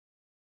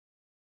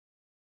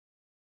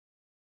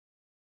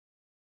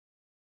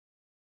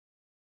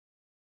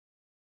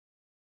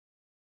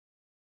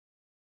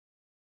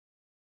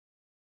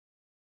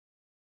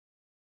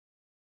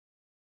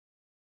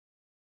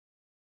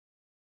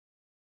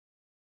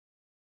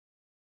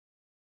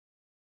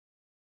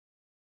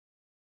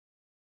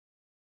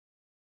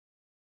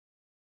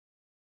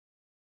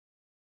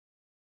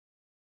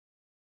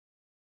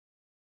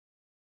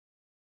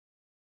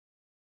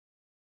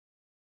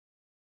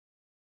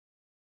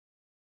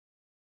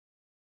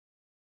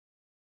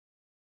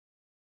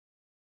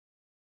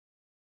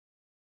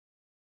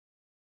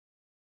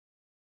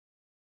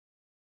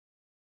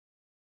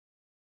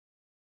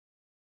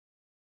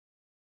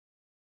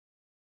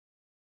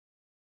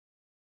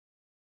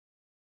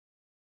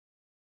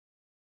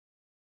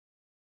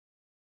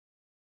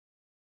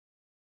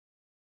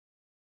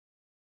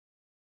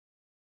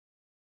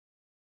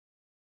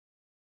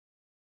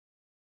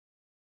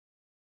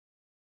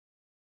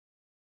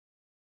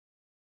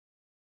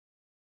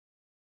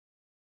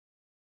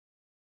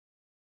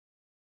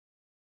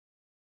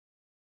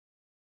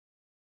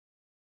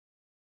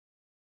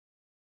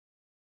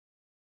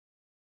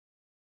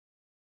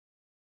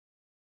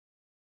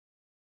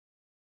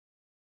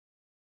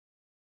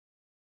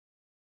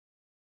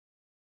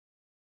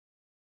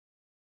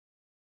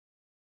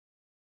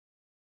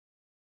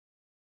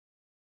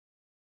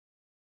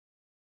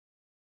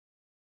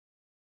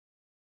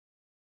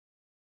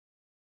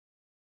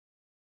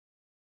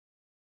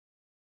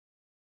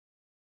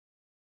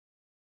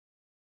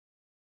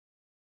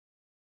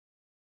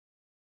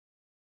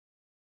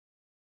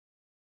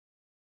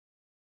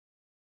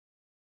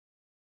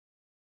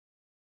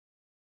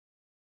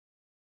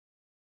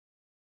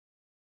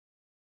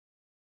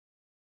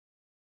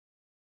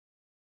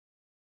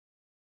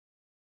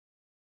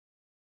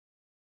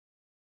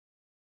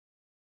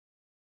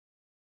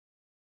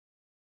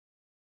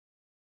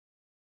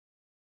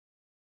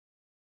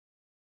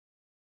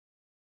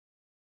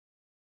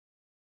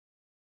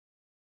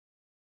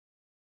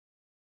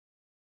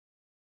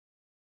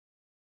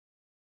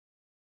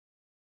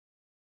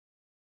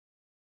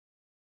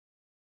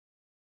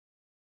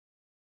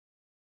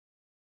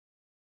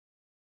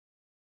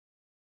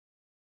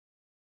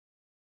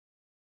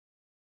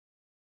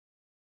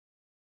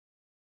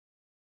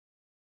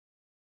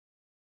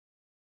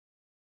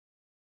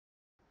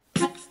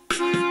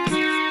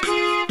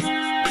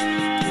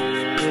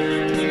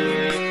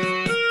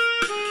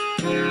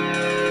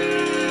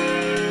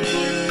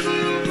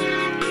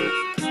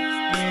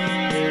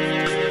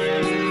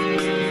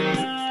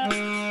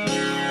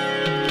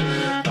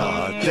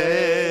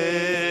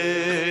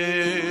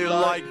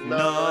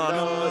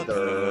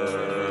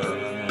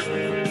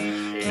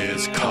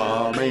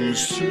coming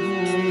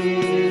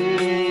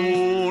soon.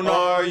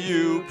 Are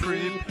you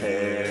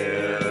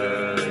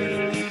prepared?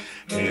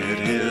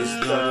 It is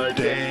the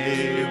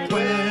day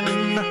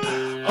when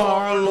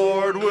our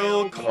Lord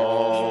will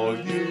call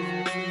you.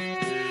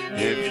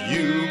 If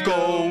you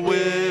go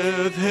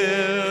with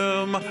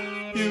him,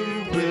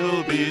 you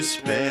will be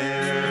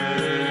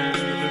spared.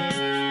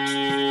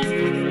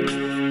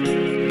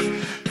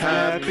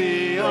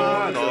 Happy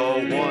are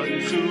the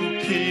ones who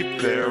keep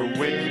their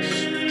wings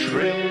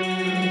trim.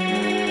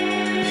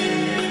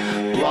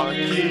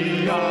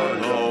 Lucky are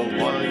the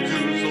ones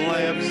whose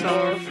lamps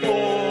are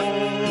full.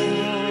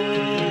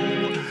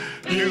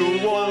 You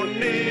won't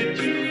need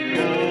to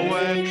go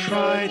and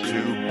try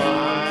to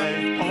buy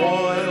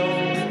oil.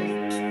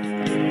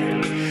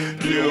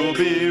 You'll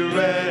be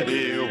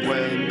ready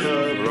when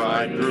the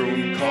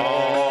bridegroom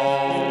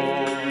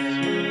calls.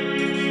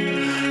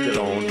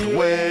 Don't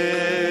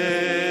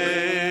wait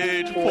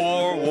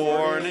for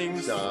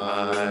warning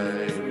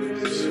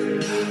signs.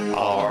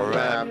 Our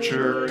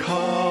rapture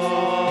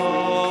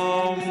comes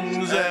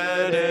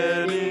at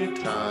any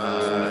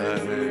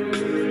time.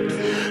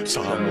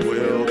 Some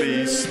will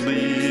be sleeping,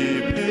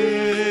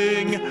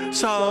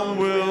 some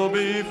will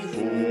be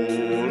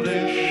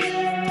foolish.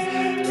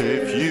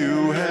 If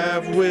you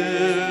have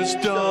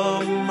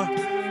wisdom,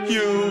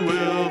 you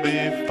will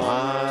be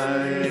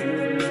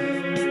fine.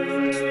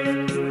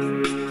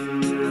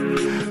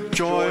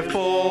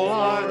 Joyful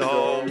are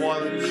the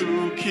ones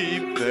who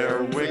keep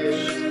their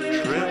wicks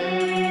trim.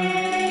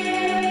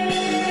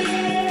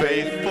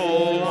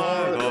 Faithful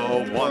are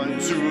the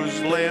ones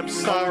whose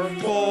lamps are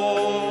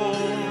full.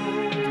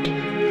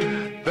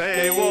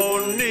 They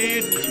won't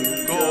need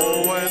to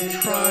go and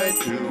try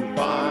to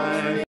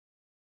buy.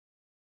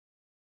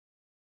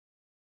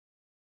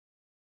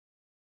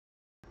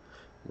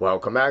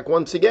 Welcome back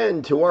once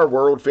again to our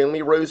World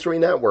Family Rosary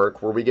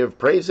Network, where we give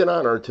praise and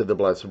honor to the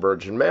Blessed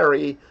Virgin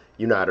Mary,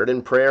 united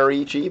in prayer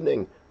each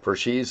evening. For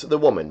she's the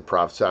woman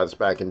prophesied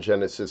back in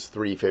Genesis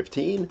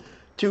 3:15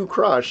 to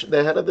crush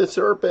the head of the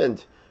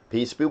serpent.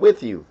 Peace be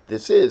with you.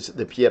 This is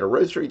the Pieta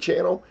Rosary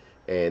channel,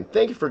 and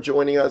thank you for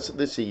joining us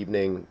this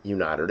evening,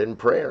 united in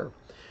prayer.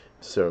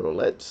 So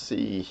let's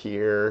see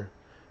here.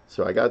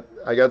 So I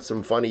got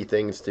some funny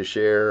things to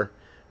share,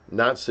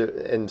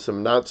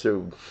 some not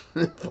so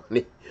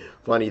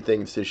funny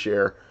things to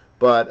share.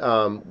 But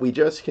we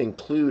just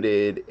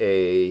concluded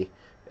an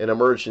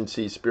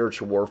emergency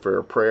spiritual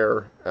warfare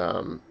prayer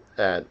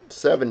at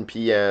 7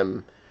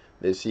 p.m.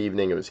 this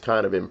evening. It was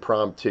kind of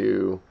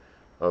impromptu.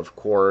 Of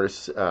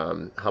course,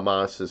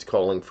 Hamas is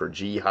calling for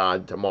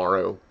jihad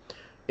tomorrow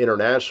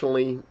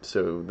internationally,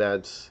 so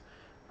that's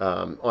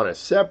on a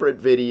separate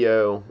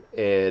video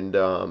and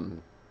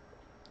on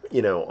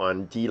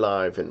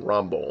DLive and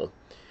Rumble.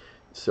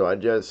 So I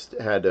just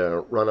had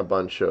to run a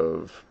bunch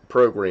of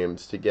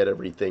programs to get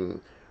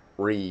everything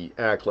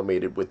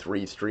reacclimated with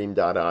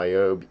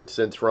Restream.io.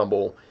 Since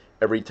Rumble,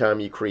 every time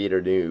you create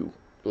a new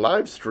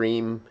live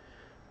stream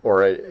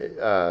or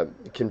a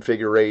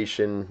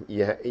configuration,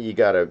 you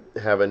gotta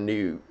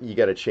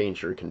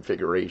change your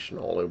configuration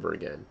all over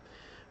again.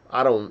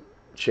 I don't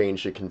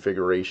change the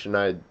configuration.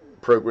 I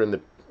program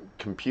the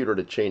computer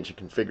to change the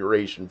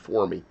configuration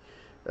for me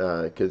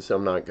because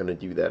I'm not going to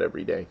do that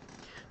every day.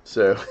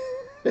 So.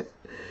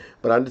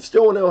 But I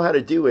still know how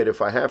to do it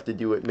if I have to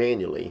do it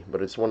manually.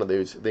 But it's one of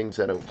those things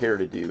I don't care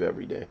to do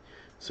every day.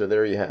 So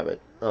there you have it.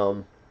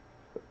 So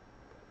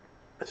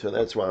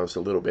that's why I was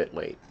a little bit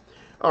late.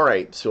 All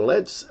right, so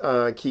let's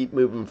keep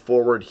moving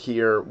forward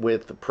here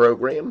with the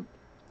program.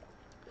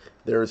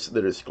 There's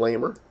the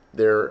disclaimer.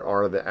 There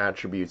are the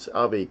attributes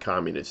of a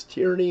communist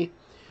tyranny.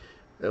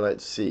 And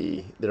let's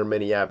see. There are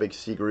many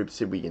advocacy groups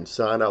that we can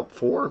sign up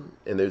for.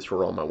 And those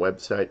are on my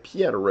website,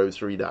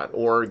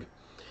 pietarosary.org.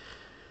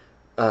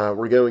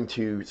 We're going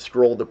to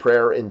scroll the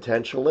prayer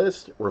intention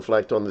list,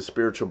 reflect on the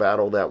spiritual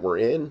battle that we're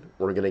in.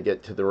 We're going to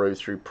get to the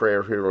Rosary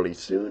prayer here really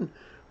soon.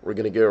 We're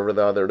going to go over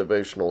the other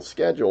devotional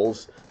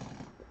schedules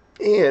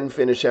and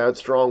finish out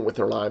strong with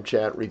our live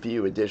chat,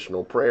 review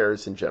additional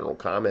prayers and general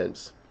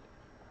comments.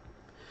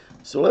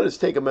 So let us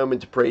take a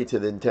moment to pray to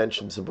the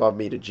intentions above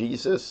me to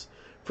Jesus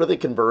for the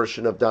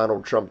conversion of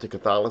Donald Trump to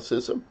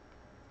Catholicism,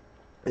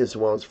 as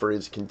well as for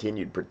his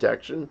continued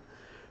protection.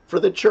 For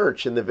the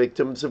Church and the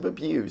victims of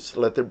abuse,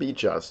 let there be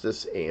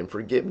justice and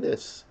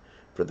forgiveness.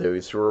 For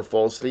those who are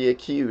falsely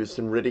accused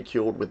and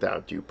ridiculed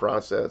without due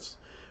process.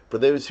 For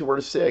those who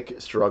are sick,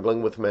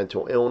 struggling with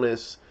mental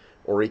illness,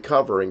 or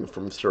recovering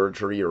from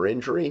surgery or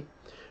injury.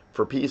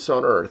 For peace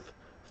on earth.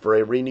 For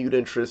a renewed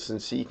interest in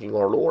seeking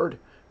our Lord.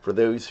 For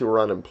those who are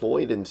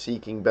unemployed and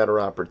seeking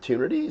better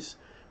opportunities.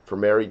 For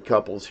married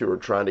couples who are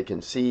trying to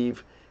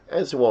conceive,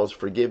 as well as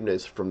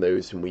forgiveness from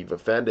those whom we've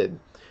offended.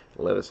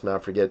 Let us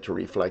not forget to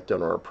reflect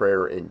on our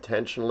prayer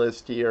intention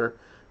list here.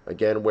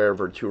 Again,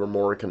 wherever two or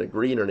more can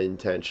agree on an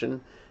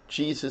intention,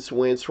 Jesus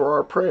will answer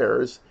our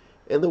prayers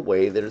in the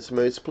way that is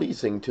most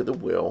pleasing to the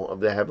will of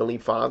the Heavenly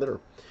Father.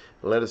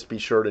 Let us be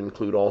sure to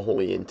include all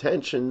holy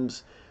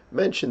intentions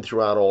mentioned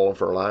throughout all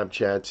of our live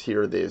chats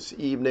here this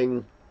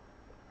evening.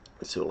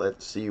 So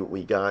let's see what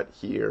we got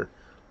here.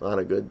 A lot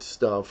of good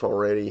stuff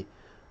already.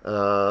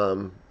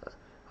 Um,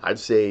 I'd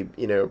say,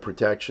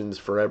 protections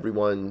for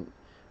everyone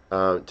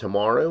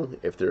tomorrow.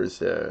 If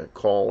there's a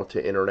call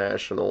to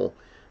international,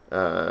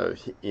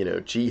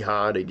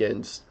 jihad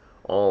against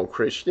all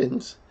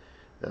Christians,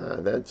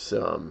 that's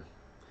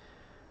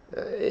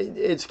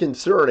it's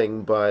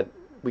concerning, but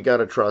we got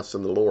to trust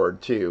in the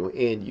Lord too,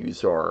 and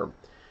use our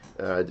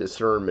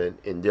discernment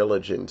and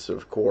diligence,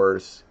 of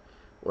course.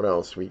 What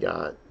else we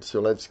got? So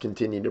let's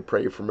continue to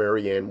pray for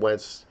Mary Ann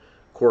West's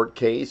court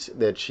case,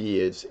 that she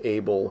is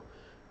able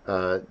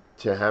to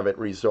have it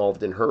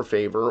resolved in her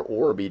favor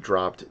or be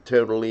dropped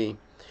totally.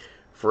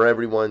 For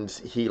everyone's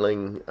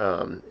healing,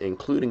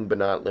 including but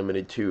not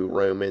limited to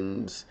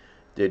Romans,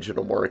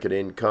 Digital Market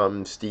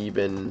Income,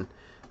 Stephen,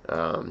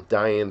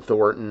 Diane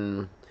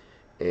Thornton,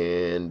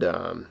 and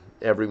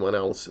everyone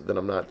else that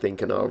I'm not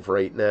thinking of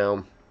right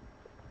now.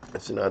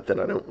 It's not that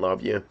I don't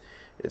love you.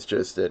 It's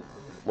just that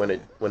when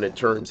it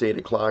turns 8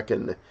 o'clock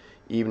in the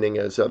evening,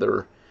 as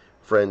other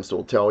friends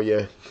will tell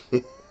you,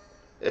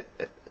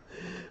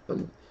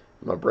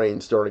 my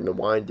brain's starting to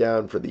wind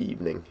down for the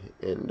evening,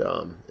 and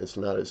it's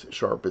not as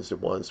sharp as it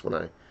was when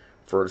I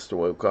first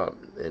woke up.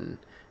 And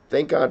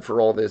thank God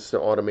for all this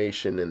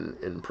automation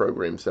and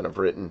programs that I've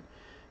written,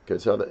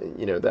 because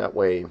that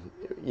way,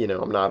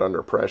 I'm not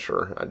under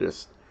pressure. I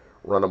just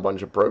run a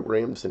bunch of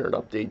programs and it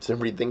updates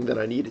everything that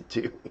I need it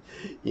to,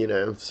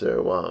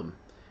 so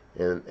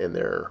and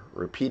they're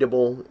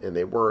repeatable and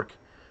they work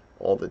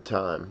all the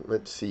time.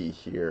 Let's see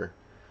here.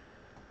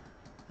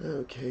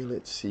 Okay,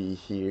 let's see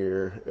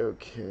here.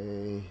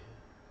 Okay,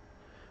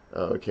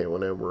 well,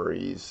 no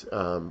worries.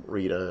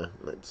 Rita,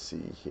 let's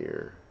see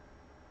here.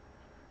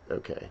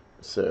 Okay,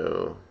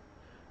 so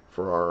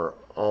for our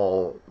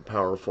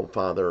all-powerful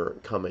Father,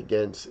 come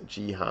against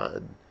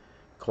jihad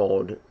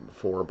called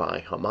for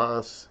by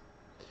Hamas.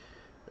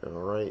 All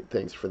right,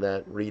 thanks for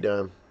that,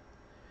 Rita.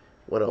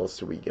 What else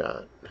do we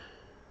got?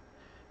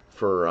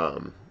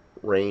 For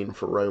rain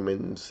for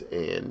Romans,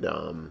 and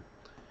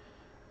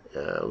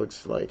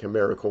looks like a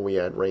miracle we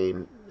had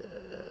rain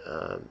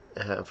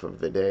half of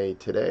the day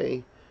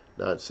today.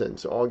 Not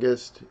since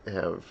August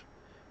have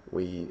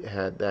we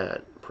had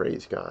that.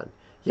 Praise God.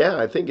 Yeah,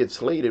 I think it's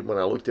slated when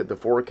I looked at the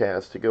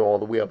forecast to go all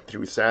the way up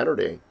through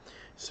Saturday.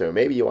 So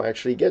maybe you'll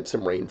actually get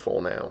some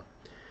rainfall now.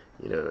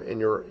 And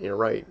you're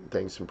right.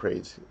 Thanks and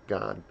praise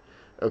God.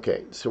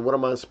 Okay, so what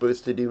am I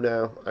supposed to do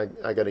now?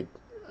 I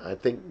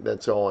think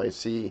that's all I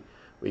see.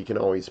 We can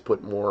always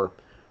put more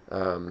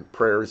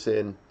prayers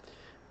in.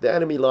 The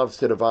enemy loves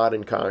to divide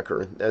and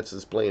conquer. That's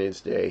as plain as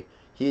day.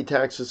 He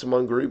attacks us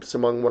among groups,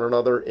 among one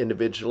another,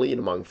 individually, and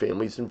among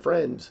families and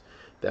friends.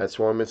 That's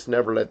why we must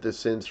never let the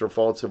sins or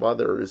faults of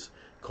others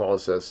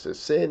cause us to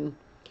sin.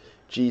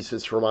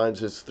 Jesus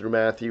reminds us through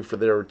Matthew, for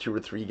there are 2 or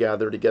 3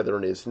 gathered together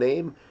in his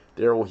name,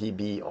 there will he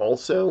be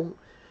also.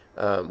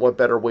 What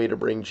better way to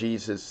bring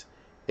Jesus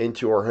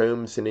into our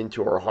homes and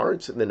into our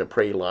hearts than to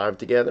pray live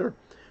together?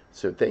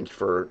 So thank you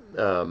for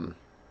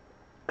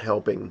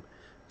helping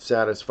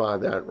satisfy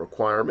that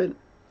requirement.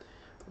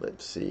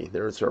 Let's see.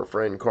 There's our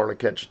friend Carla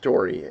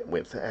Cacciatore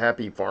with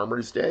Happy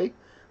Farmers Day.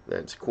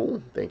 That's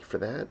cool. Thank you for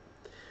that.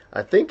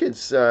 I think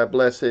it's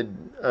Blessed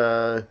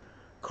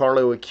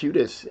Carlo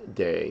Acutis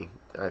Day,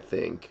 I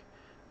think,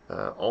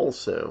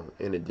 also,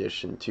 in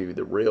addition to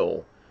the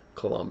real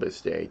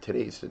Columbus Day.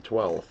 Today's the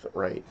 12th,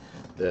 right?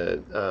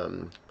 The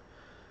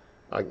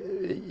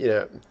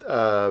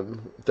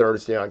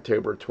Thursday,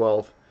 October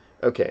 12th.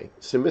 Okay,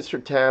 so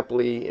Mr.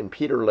 Tapley and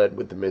Peter led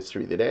with the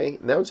mystery of the day.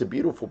 And that was a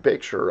beautiful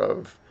picture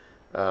of,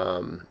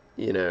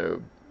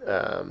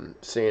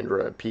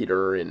 Sandra,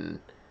 Peter, and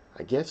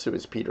I guess it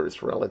was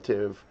Peter's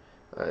relative.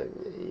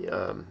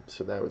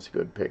 So that was a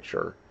good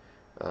picture.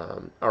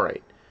 All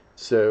right,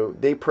 so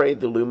they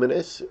prayed the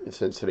luminous,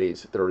 since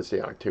today's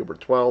Thursday, October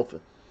 12th.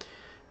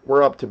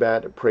 We're up to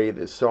bat to pray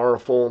the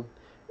sorrowful.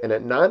 And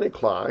at 9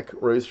 o'clock,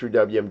 Rosary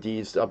WMD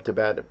is up to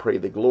bat to pray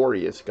the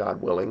glorious,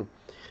 God willing.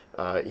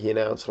 He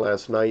announced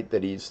last night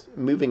that he's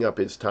moving up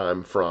his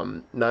time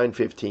from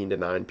 9:15 to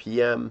 9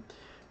 p.m.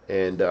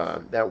 And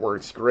that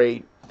works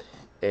great.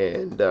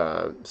 And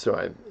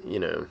so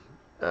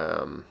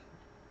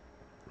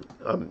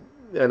I'm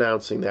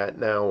announcing that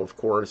now, of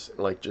course,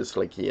 just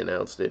like he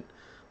announced it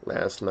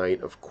last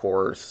night, of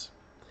course.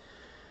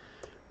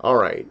 All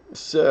right,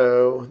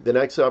 so the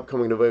next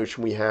upcoming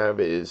devotion we have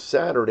is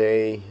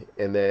Saturday,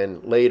 and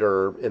then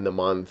later in the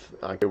month,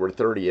 October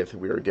 30th,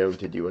 we are going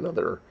to do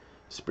another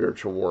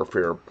spiritual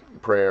warfare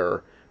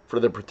prayer for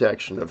the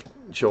protection of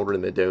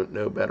children that don't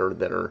know better,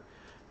 that are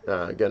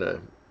going to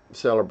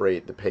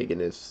celebrate the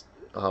paganist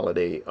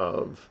holiday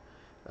of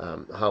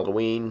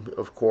Halloween,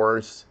 of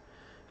course.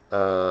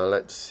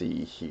 Let's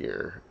see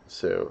here.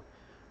 So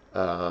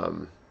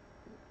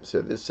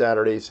this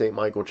Saturday, St.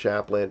 Michael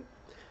Chaplet.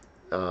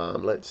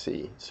 Let's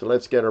see. So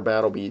let's get our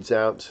battle beads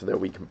out so that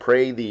we can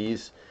pray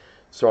these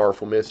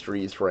sorrowful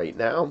mysteries right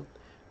now.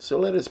 So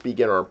let us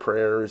begin our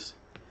prayers.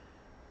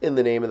 In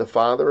the name of the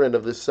Father, and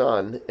of the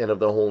Son, and of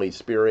the Holy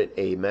Spirit.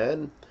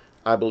 Amen.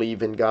 I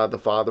believe in God the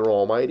Father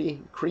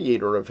Almighty,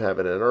 creator of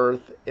heaven and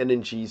earth, and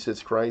in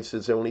Jesus Christ,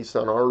 his only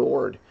Son, our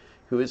Lord,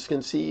 who is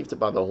conceived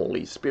by the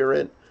Holy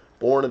Spirit,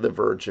 born of the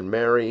Virgin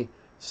Mary,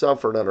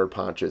 suffered under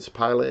Pontius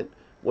Pilate,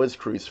 was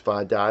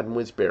crucified, died, and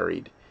was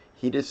buried.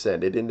 He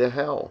descended into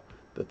hell.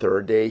 The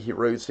third day he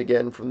rose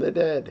again from the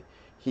dead.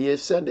 He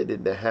ascended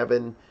into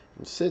heaven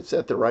and sits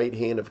at the right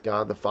hand of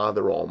God the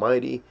Father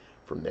Almighty.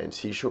 From thence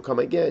he shall come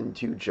again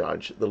to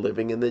judge the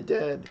living and the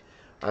dead.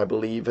 I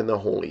believe in the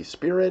Holy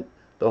Spirit,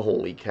 the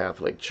Holy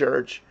Catholic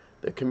Church,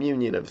 the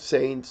communion of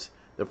saints,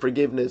 the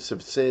forgiveness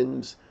of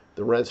sins,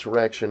 the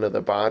resurrection of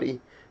the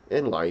body,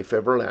 and life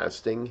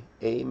everlasting.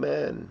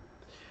 Amen.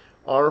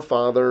 Our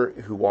Father,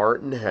 who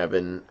art in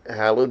heaven,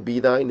 hallowed be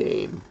thy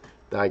name.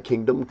 Thy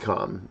kingdom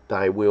come,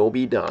 thy will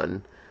be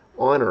done,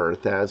 on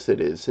earth as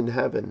it is in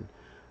heaven.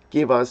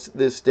 Give us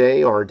this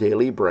day our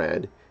daily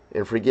bread,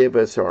 and forgive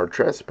us our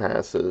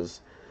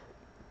trespasses,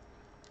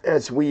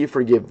 as we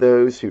forgive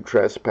those who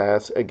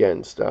trespass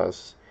against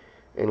us.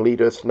 And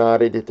lead us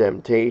not into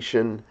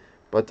temptation,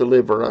 but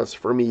deliver us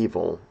from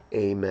evil.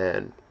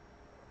 Amen.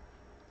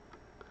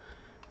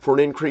 For an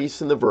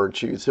increase in the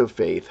virtues of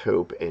faith,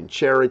 hope, and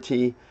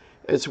charity,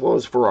 as well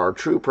as for our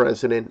true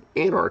President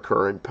and our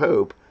current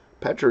Pope,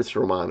 Petrus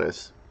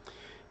Romanus.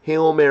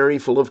 Hail Mary,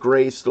 full of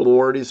grace, the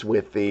Lord is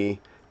with thee.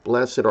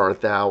 Blessed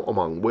art thou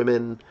among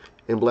women,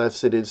 and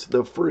blessed is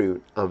the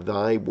fruit of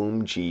thy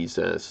womb,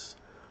 Jesus.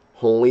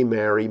 Holy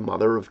Mary,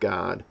 Mother of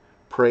God,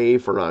 pray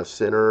for us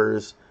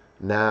sinners,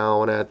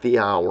 now and at the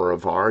hour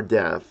of our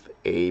death.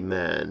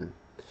 Amen.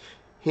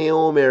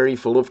 Hail Mary,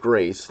 full of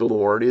grace, the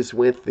Lord is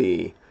with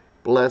thee.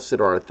 Blessed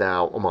art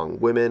thou among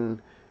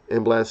women,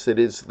 and blessed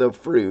is the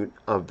fruit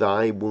of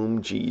thy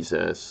womb,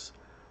 Jesus.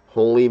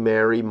 Holy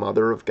Mary,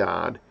 Mother of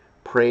God,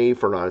 pray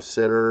for us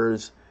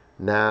sinners,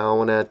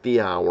 now and at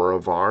the hour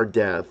of our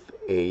death.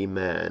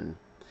 Amen.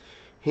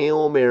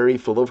 Hail Mary,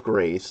 full of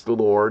grace, the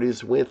Lord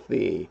is with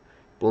thee.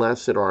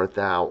 Blessed art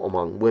thou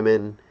among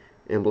women,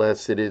 and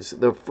blessed is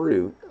the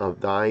fruit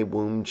of thy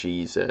womb,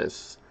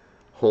 Jesus.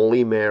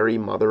 Holy Mary,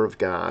 Mother of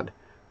God,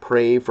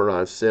 pray for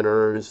us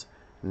sinners,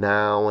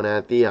 now and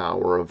at the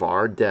hour of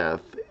our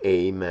death.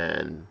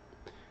 Amen.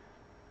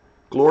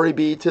 Glory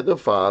be to the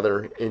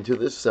Father, and to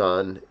the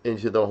Son, and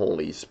to the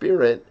Holy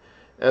Spirit,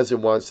 as it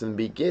was in the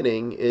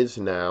beginning, is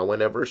now,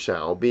 and ever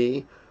shall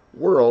be,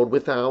 world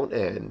without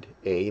end.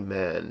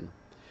 Amen.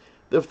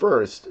 The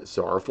first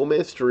sorrowful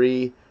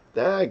mystery,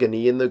 the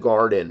agony in the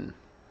garden.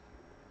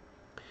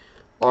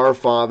 Our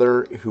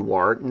Father, who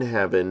art in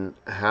heaven,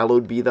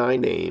 hallowed be thy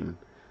name.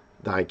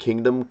 Thy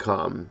kingdom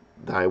come,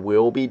 thy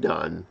will be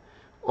done,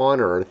 on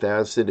earth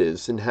as it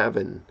is in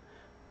heaven.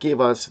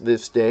 Give us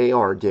this day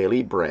our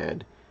daily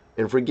bread,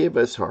 and forgive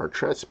us our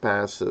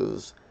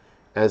trespasses,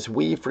 as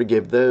we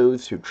forgive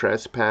those who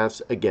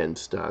trespass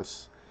against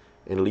us.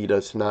 And lead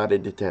us not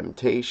into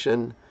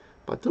temptation,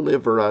 but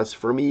deliver us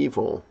from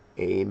evil.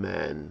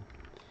 Amen.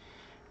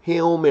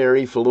 Hail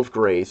Mary, full of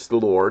grace, the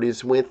Lord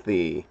is with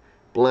thee.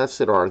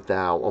 Blessed art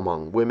thou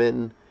among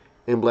women,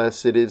 and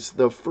blessed is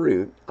the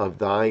fruit of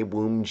thy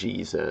womb,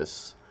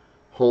 Jesus.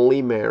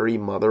 Holy Mary,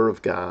 Mother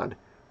of God,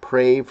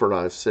 pray for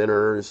us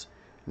sinners,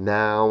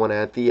 now and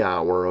at the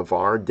hour of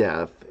our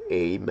death.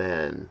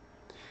 Amen.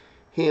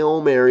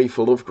 Hail Mary,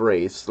 full of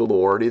grace, the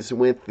Lord is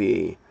with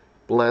thee.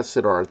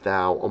 Blessed art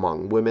thou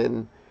among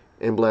women,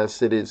 and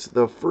blessed is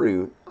the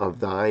fruit of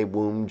thy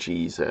womb,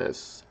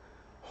 Jesus.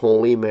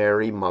 Holy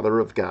Mary, Mother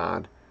of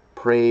God,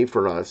 pray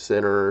for us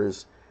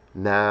sinners,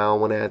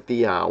 now and at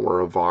the hour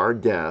of our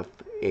death.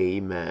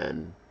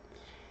 Amen.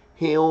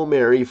 Hail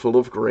Mary, full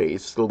of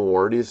grace, the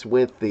Lord is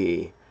with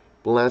thee.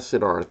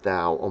 Blessed art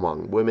thou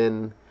among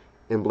women,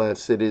 and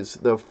blessed is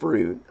the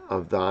fruit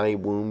of thy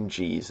womb,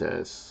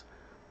 Jesus.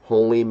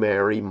 Holy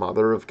Mary,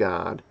 Mother of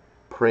God,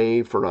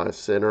 pray for us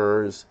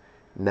sinners,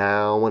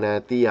 now and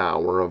at the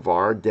hour of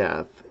our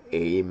death.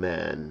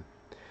 Amen.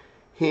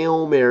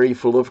 Hail Mary,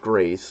 full of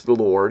grace, the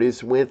Lord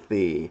is with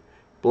thee.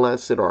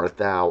 Blessed art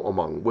thou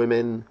among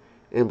women,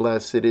 and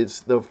blessed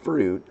is the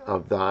fruit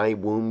of thy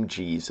womb,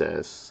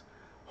 Jesus.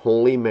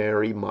 Holy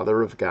Mary,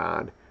 Mother of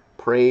God,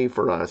 pray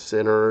for us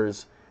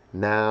sinners,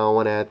 now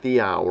and at the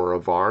hour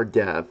of our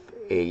death.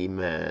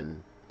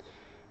 Amen.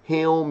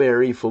 Hail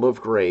Mary, full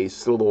of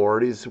grace, the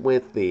Lord is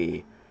with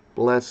thee.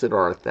 Blessed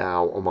art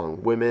thou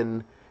among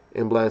women,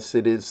 and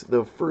blessed is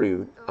the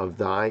fruit of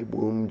thy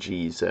womb,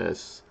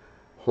 Jesus.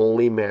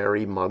 Holy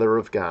Mary, Mother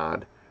of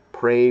God,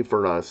 pray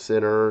for us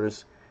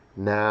sinners,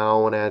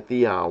 now and at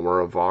the hour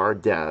of our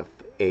death.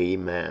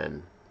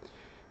 Amen.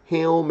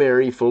 Hail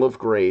Mary, full of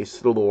grace,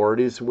 the Lord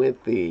is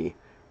with thee.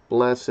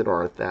 Blessed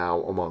art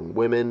thou among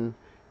women,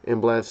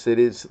 and blessed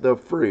is the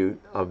fruit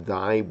of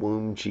thy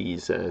womb,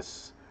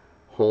 Jesus.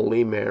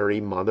 Holy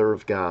Mary, Mother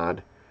of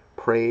God,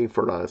 pray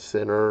for us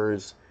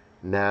sinners,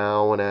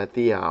 now and at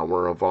the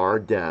hour of our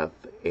death.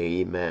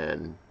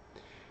 Amen.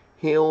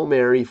 Hail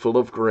Mary, full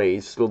of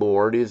grace, the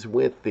Lord is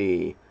with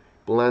thee.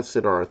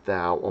 Blessed art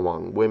thou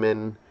among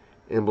women,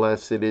 and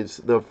blessed is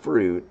the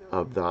fruit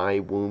of thy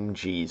womb,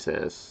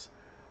 Jesus.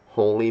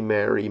 Holy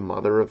Mary,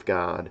 Mother of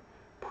God,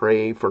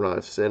 pray for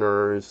us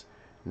sinners,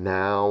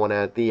 now and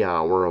at the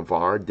hour of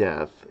our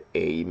death.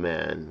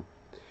 Amen.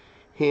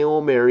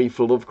 Hail Mary,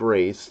 full of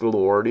grace, the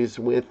Lord is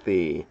with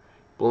thee.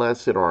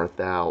 Blessed art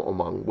thou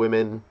among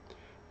women,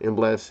 and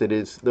blessed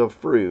is the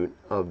fruit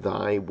of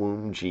thy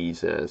womb,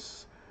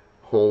 Jesus.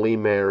 Holy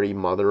Mary,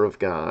 Mother of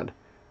God,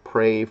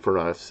 pray for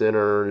us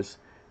sinners,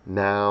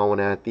 now and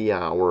at the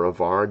hour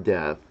of our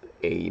death.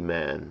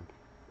 Amen.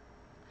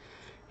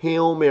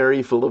 Hail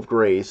Mary, full of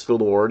grace, the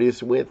Lord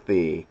is with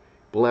thee.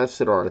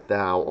 Blessed art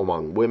thou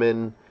among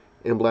women,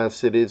 and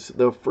blessed is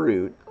the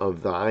fruit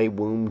of thy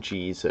womb,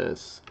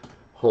 Jesus.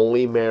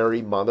 Holy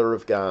Mary, Mother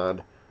of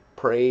God,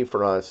 pray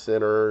for us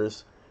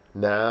sinners,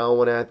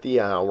 now and at the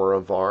hour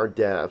of our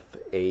death.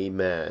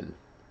 Amen.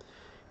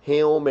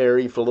 Hail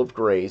Mary, full of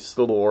grace,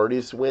 the Lord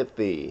is with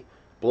thee.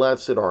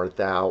 Blessed art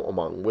thou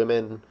among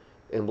women,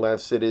 and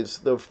blessed is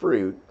the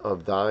fruit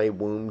of thy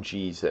womb,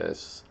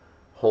 Jesus.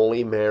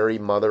 Holy Mary,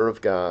 Mother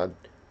of God,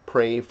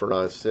 pray for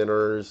us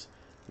sinners,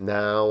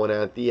 now and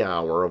at the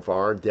hour of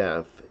our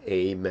death.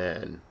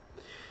 Amen.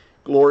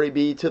 Glory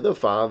be to the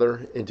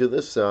Father, and to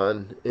the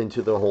Son, and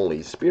to the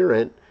Holy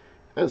Spirit,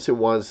 as it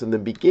was in the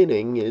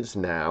beginning, is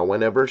now,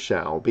 and ever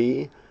shall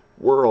be,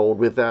 world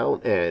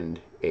without end.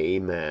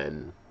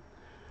 Amen.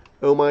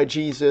 O my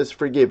Jesus,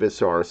 forgive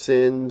us our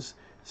sins,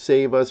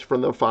 save us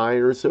from the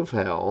fires of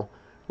hell,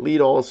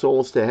 lead all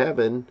souls to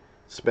heaven,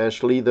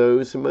 especially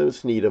those in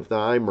most need of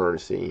thy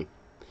mercy.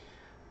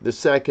 The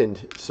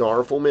second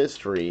sorrowful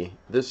mystery,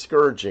 the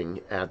scourging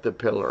at the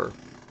pillar.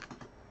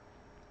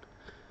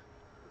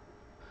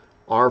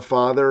 Our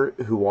Father,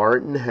 who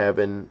art in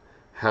heaven,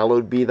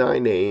 hallowed be thy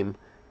name.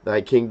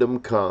 Thy kingdom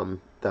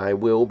come, thy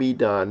will be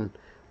done,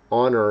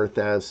 on earth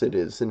as it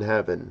is in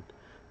heaven.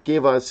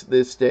 Give us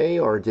this day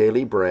our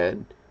daily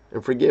bread,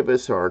 and forgive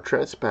us our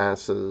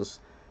trespasses,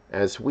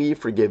 as we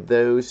forgive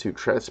those who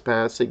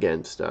trespass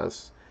against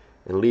us.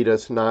 And lead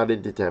us not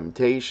into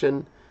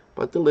temptation,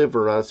 but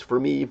deliver us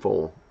from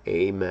evil.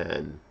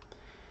 Amen.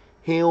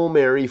 Hail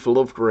Mary, full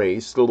of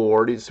grace, the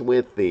Lord is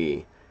with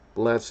thee.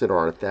 Blessed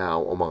art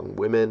thou among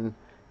women,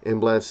 and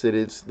blessed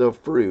is the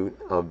fruit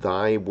of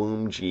thy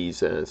womb,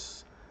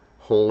 Jesus.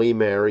 Holy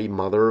Mary,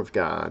 Mother of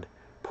God,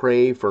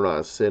 pray for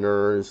us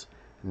sinners,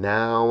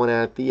 now and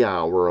at the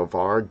hour of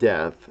our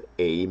death.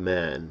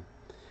 Amen.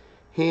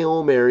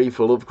 Hail Mary,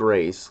 full of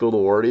grace, the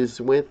Lord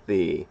is with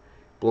thee.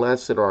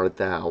 Blessed art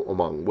thou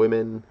among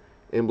women,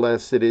 and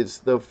blessed is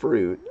the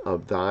fruit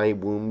of thy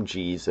womb,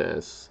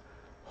 Jesus.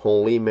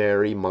 Holy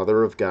Mary,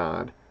 Mother of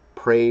God,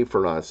 pray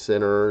for us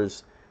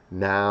sinners,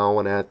 now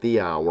and at the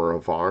hour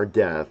of our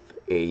death.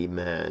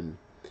 Amen.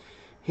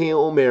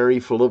 Hail Mary,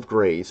 full of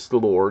grace, the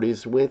Lord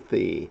is with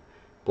thee.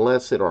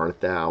 Blessed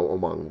art thou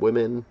among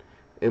women,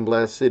 and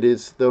blessed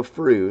is the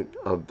fruit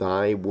of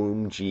thy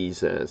womb,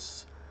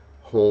 Jesus.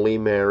 Holy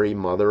Mary,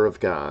 Mother of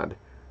God,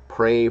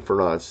 pray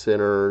for us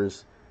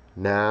sinners,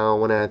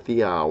 now and at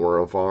the hour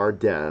of our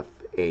death.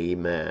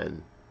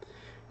 Amen.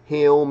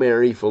 Hail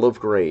Mary, full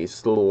of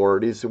grace, the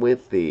Lord is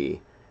with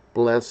thee.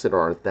 Blessed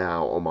art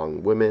thou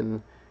among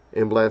women,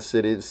 and blessed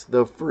is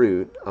the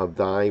fruit of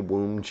thy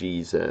womb,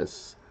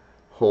 Jesus.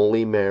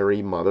 Holy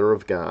Mary, Mother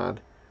of God,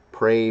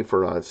 pray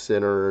for us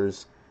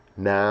sinners,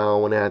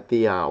 now and at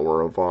the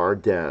hour of our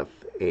death.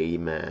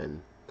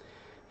 Amen.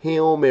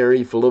 Hail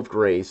Mary, full of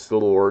grace, the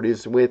Lord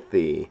is with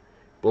thee.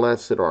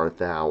 Blessed art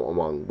thou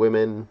among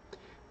women,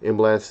 and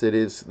blessed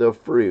is the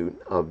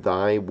fruit of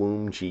thy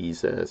womb,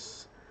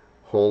 Jesus.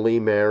 Holy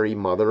Mary,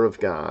 Mother of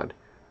God,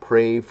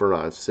 pray for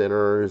us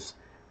sinners,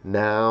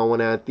 now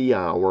and at the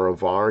hour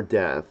of our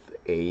death.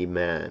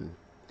 Amen.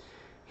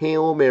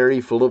 Hail Mary,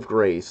 full of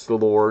grace, the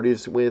Lord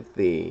is with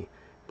thee.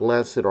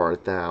 Blessed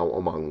art thou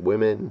among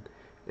women,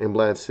 and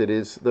blessed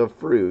is the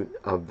fruit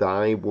of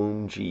thy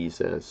womb,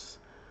 Jesus.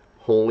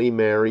 Holy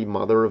Mary,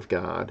 Mother of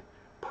God,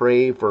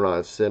 pray for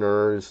us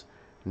sinners,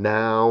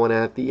 now and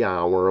at the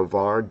hour of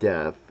our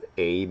death.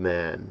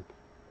 Amen.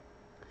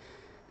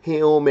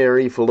 Hail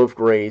Mary, full of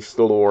grace,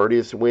 the Lord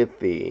is with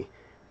thee.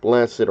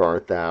 Blessed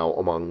art thou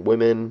among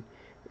women,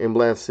 and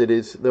blessed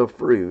is the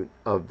fruit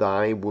of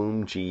thy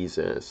womb,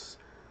 Jesus.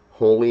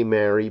 Holy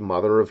Mary,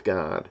 Mother of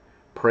God,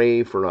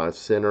 pray for us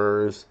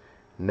sinners,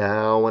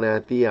 now and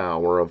at the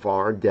hour of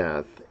our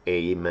death.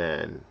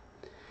 Amen.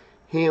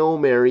 Hail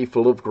Mary,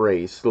 full of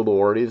grace, the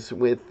Lord is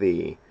with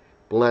thee.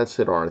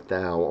 Blessed art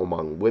thou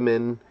among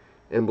women,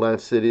 and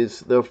blessed is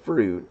the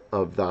fruit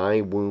of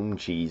thy womb,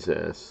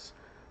 Jesus.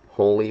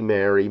 Holy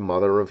Mary,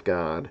 Mother of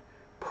God,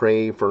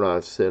 pray for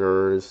us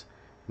sinners,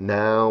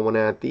 now and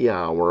at the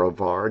hour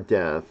of our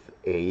death.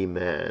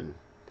 Amen.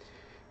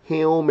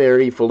 Hail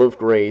Mary, full of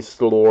grace,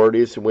 the Lord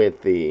is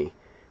with thee.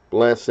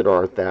 Blessed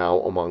art thou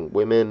among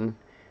women,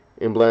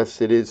 and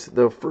blessed is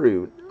the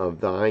fruit of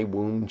thy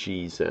womb,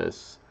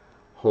 Jesus.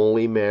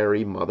 Holy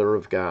Mary, Mother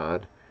of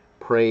God,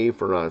 pray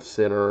for us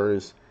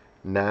sinners,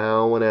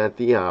 now and at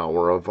the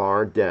hour of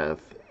our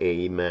death.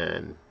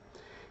 Amen.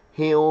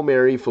 Hail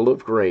Mary, full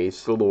of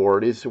grace, the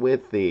Lord is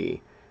with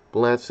thee.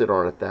 Blessed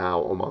art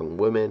thou among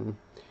women,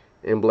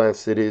 and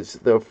blessed is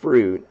the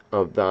fruit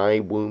of thy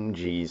womb,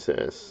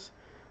 Jesus.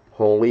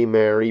 Holy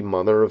Mary,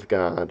 Mother of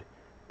God,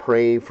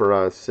 pray for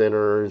us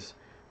sinners,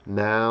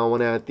 now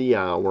and at the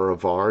hour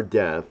of our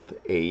death.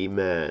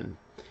 Amen.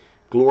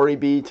 Glory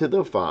be to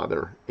the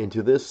Father, and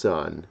to the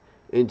Son,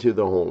 and to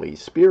the Holy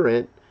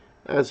Spirit,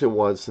 as it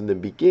was in the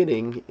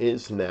beginning,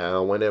 is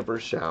now, and ever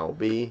shall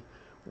be,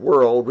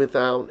 world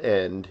without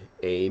end.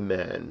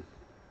 Amen.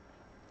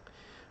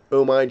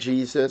 O my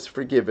Jesus,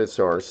 forgive us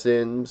our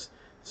sins,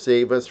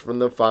 save us from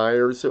the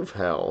fires of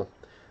hell,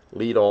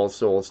 lead all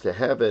souls to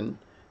heaven,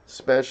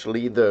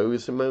 especially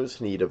those in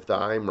most need of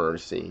thy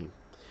mercy.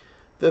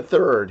 The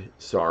third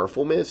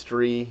sorrowful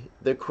mystery,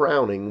 the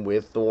crowning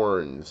with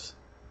thorns.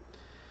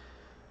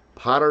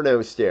 Pater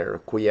noster,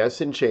 qui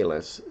es in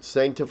caelis,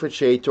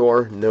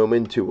 sanctificetur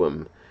nomen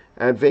tuum,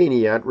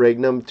 adveniat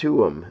regnum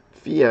tuum,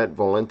 fiat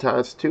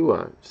voluntas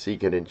tua,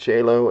 sicut in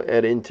caelo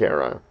et in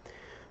terra.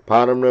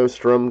 Panem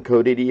nostrum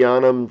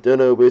quotidianum de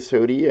nobis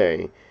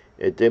hodie,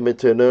 et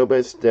dimitte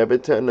nobis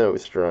debita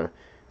nostra,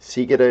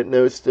 sicut et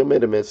nos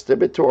dimittimus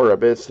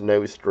debitoribus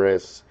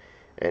nostris,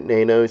 et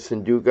ne nos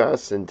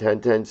inducas in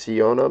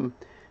tentationem,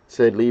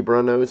 sed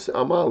libera nos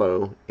a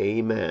malo.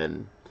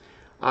 Amen.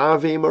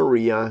 Ave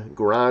Maria,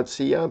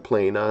 gratia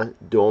plena,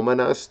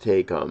 Dominus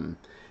tecum,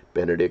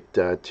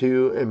 benedicta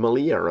tu in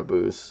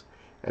mulieribus,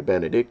 et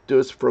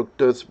benedictus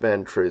fructus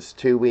ventris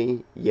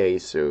tui,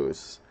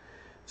 Iesus.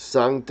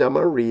 Sancta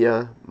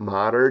Maria,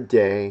 Mater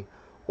Dei,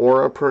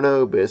 ora pro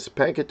nobis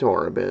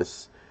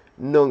peccatoribus,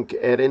 nunc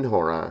et in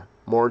hora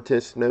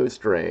mortis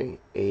nostrae.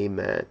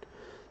 Amen.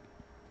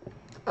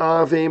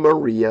 Ave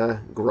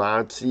Maria,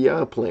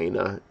 gratia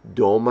plena,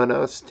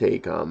 Dominus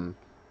tecum,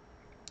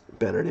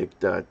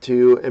 benedicta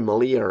tu in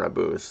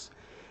mulieribus,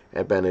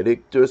 et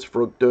benedictus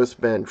fructus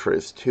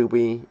ventris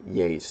tui,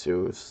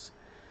 Iesus.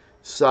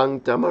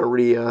 Sancta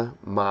Maria,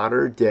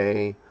 Mater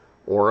Dei,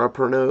 ora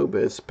pro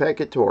nobis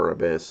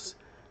peccatoribus,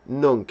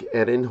 nunc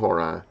et in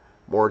hora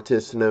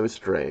mortis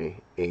nostrae.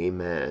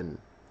 Amen.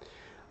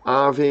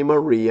 Ave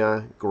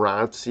Maria,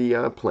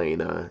 gratia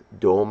plena,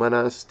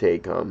 Dominus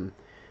tecum,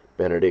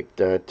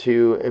 benedicta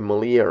tu in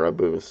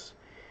mulieribus,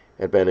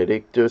 et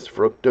benedictus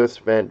fructus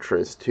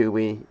ventris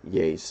tui,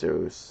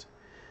 Iesus.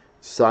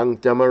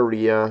 Sancta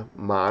Maria,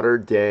 Mater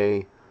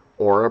Dei,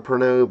 ora pro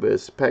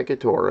nobis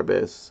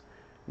peccatoribus,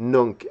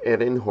 nunc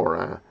et in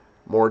hora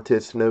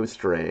mortis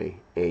nostrae.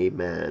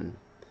 Amen.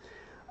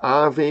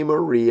 Ave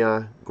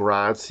Maria,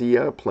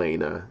 gratia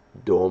plena,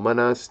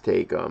 Dominus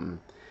tecum,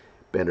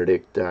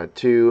 benedicta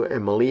tu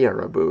in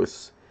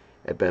mulieribus,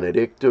 et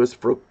benedictus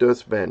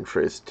fructus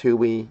ventris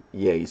tui,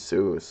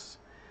 Iesus.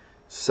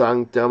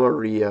 Sancta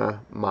Maria,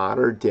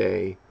 Mater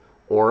Dei,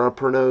 ora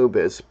pro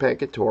nobis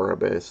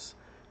peccatoribus,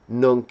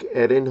 nunc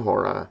et in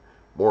hora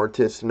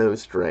mortis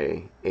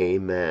nostrae.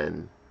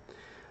 Amen.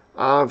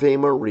 Ave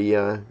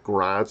Maria,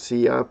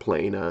 gratia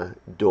plena,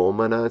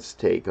 Dominus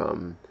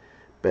tecum,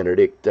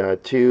 benedicta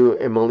tu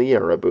in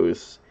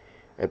mulieribus,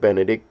 et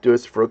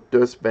benedictus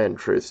fructus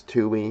ventris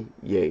tui,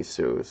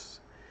 Iesus.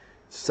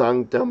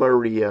 Sancta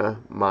Maria,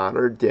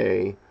 Mater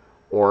Dei,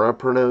 ora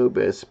pro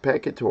nobis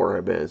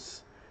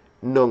peccatoribus,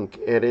 nunc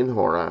et in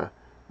hora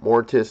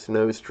mortis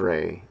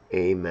nostrae.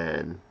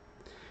 Amen.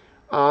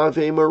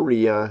 Ave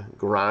Maria,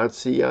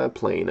 gratia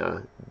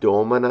plena,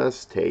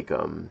 Dominus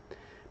tecum,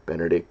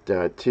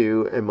 benedicta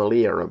tu in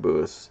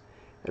mulieribus,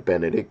 et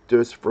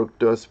benedictus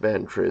fructus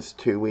ventris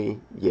tui,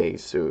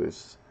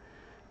 Iesus.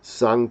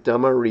 Sancta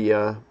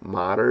Maria,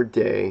 Mater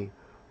Dei,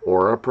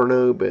 ora pro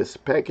nobis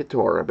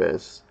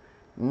peccatoribus,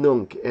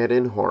 nunc et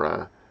in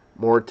hora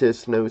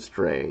mortis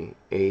nostrae.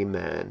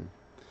 Amen.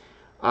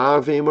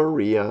 Ave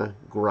Maria,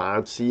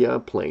 gratia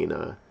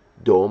plena,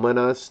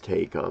 Dominus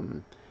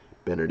tecum,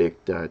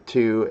 benedicta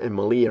tu in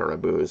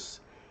mulieribus,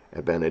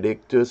 et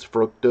benedictus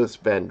fructus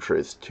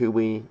ventris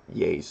tui,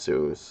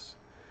 Iesus.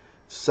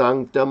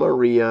 Sancta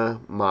Maria,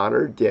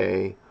 Mater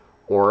Dei,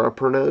 ora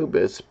pro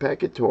nobis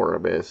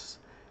peccatoribus,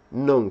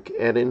 nunc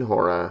et in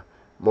hora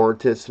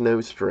mortis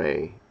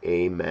nostrae.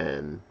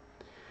 Amen.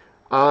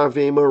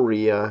 Ave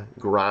Maria,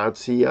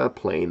 gratia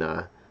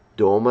plena,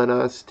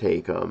 Dominus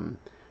tecum,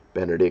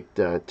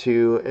 benedicta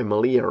tu in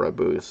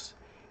mulieribus,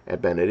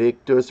 et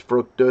benedictus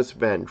fructus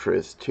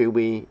ventris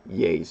tui,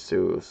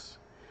 Iesus.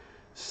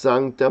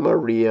 Sancta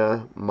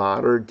Maria,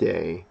 Mater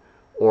Dei,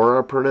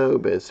 ora pro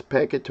nobis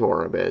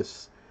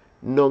peccatoribus,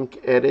 nunc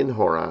et in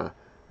hora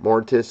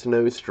mortis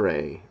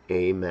nostrae.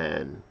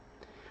 Amen.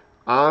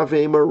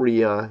 Ave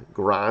Maria,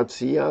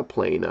 gratia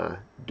plena,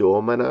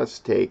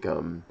 Dominus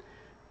tecum,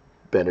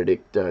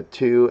 benedicta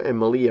tu in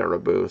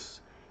mulieribus,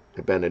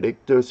 et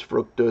benedictus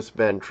fructus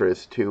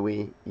ventris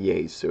tui,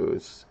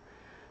 Iesus.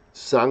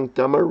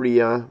 Sancta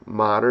Maria,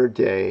 Mater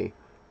Dei,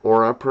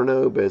 ora pro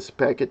nobis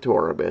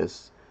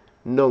peccatoribus,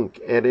 nunc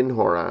et in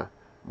hora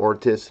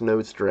mortis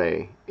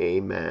nostrae.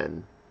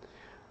 Amen.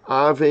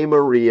 Ave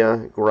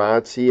Maria,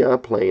 gratia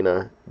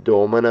plena,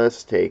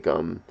 Dominus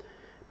tecum,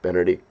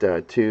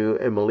 benedicta tu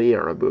in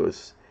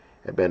mulieribus,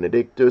 et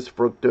benedictus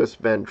fructus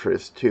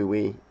ventris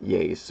tui,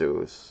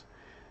 Iesus.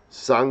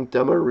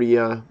 Sancta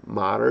Maria,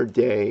 Mater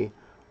Dei,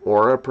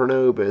 ora pro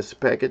nobis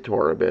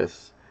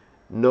peccatoribus,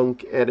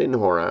 nunc et in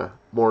hora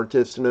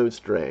mortis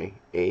nostrae.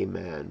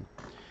 Amen.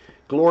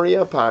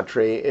 Gloria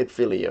Patri et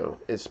Filio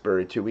et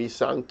Spiritui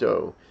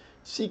Sancto,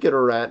 sic et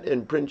erat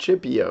in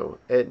principio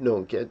et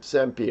nunc et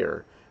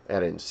semper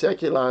et in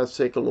saecula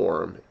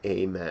saeculorum.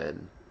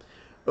 Amen.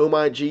 O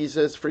my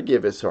Jesus,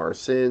 forgive us our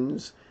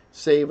sins,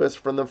 save us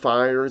from the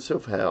fires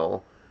of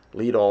hell,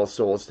 lead all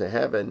souls to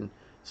heaven,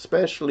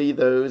 especially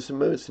those in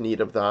most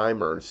need of thy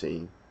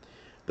mercy.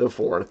 The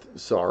fourth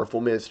sorrowful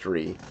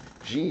mystery,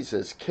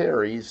 Jesus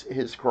carries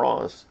his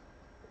cross.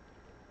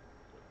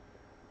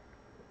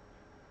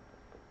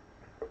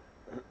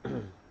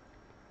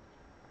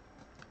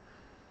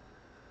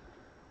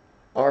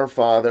 Our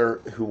Father,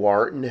 who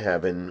art in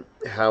heaven,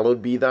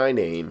 hallowed be thy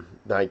name.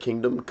 Thy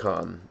kingdom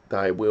come,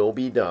 thy will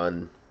be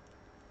done,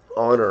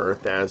 on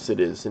earth as it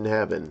is in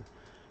heaven.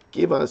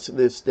 Give us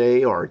this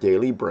day our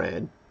daily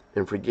bread,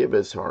 and forgive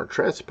us our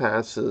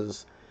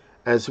trespasses,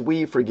 as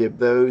we forgive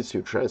those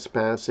who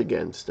trespass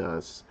against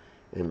us.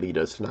 And lead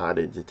us not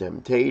into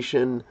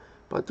temptation,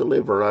 but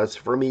deliver us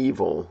from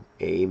evil.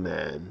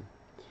 Amen.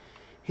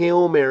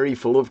 Hail Mary,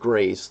 full of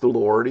grace, the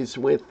Lord is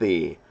with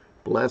thee.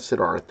 Blessed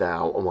art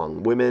thou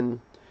among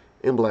women,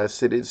 and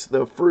blessed is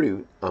the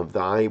fruit of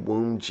thy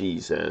womb,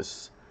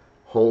 Jesus.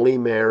 Holy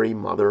Mary,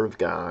 Mother of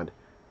God,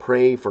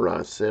 pray for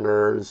us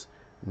sinners,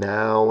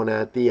 now and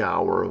at the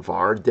hour of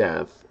our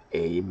death.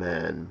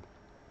 Amen.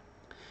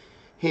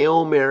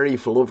 Hail Mary,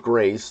 full of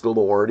grace, the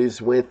Lord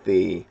is with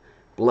thee.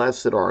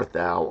 Blessed art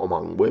thou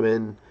among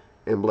women,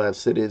 and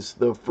blessed is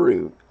the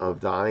fruit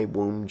of thy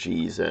womb,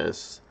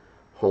 Jesus.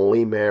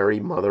 Holy Mary,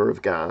 Mother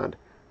of God,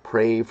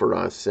 pray for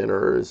us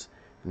sinners,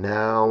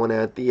 now and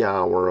at the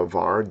hour of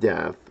our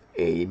death.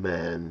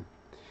 Amen.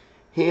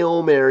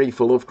 Hail Mary,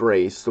 full of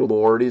grace, the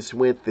Lord is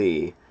with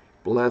thee.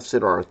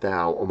 Blessed art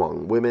thou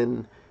among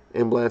women,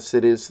 and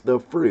blessed is the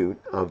fruit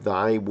of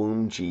thy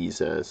womb,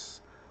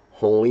 Jesus.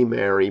 Holy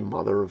Mary,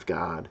 Mother of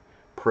God,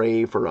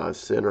 pray for us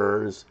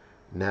sinners,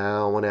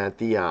 now and at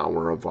the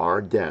hour of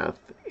our death.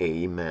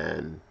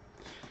 Amen.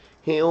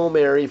 Hail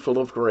Mary, full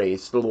of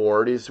grace, the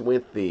Lord is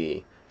with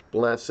thee.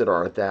 Blessed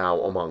art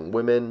thou among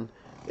women,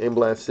 and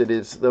blessed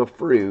is the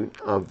fruit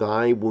of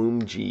thy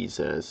womb,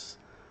 Jesus.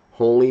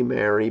 Holy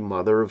Mary,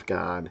 Mother of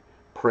God,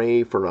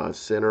 pray for us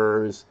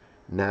sinners,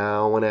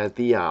 now and at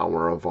the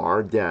hour of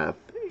our death.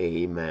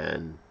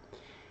 Amen.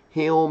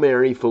 Hail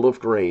Mary, full of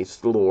grace,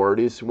 the Lord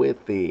is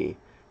with thee.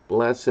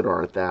 Blessed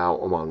art thou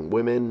among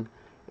women,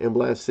 and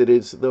blessed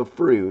is the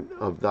fruit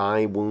of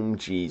thy womb,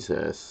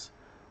 Jesus.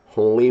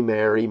 Holy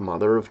Mary,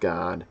 Mother of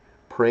God,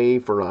 pray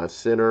for us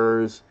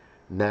sinners,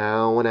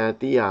 now and at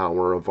the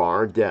hour of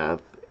our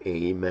death.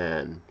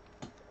 Amen.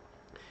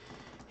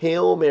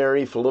 Hail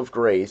Mary, full of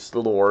grace,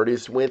 the Lord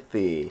is with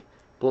thee.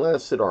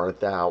 Blessed art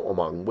thou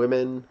among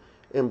women,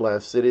 and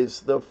blessed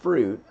is the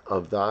fruit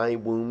of thy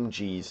womb,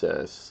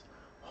 Jesus.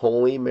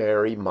 Holy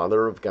Mary,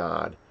 Mother of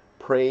God,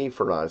 pray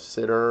for us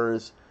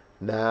sinners,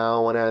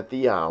 now and at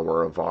the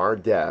hour of our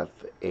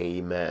death.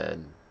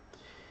 Amen.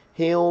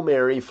 Hail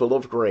Mary, full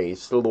of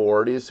grace, the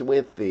Lord is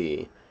with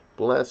thee.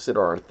 Blessed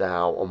art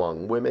thou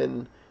among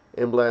women,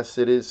 and blessed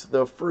is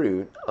the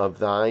fruit of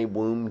thy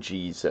womb,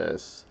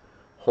 Jesus.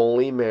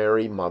 Holy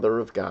Mary, Mother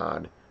of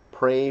God,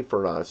 pray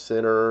for us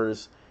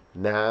sinners,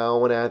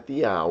 now and at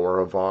the hour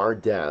of our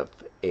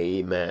death.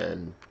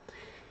 Amen.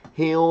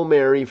 Hail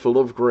Mary, full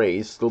of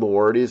grace, the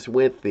Lord is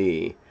with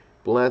thee.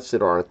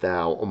 Blessed art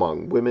thou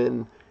among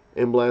women,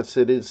 and blessed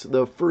is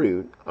the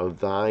fruit of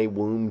thy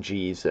womb,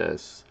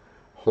 Jesus.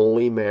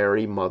 Holy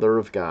Mary, Mother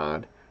of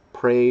God,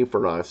 pray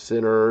for us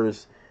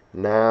sinners,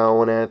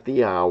 now and at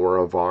the hour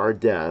of our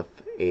death.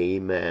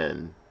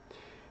 Amen.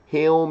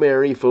 Hail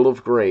Mary, full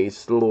of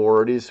grace, the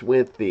Lord is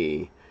with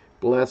thee.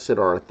 Blessed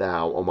art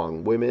thou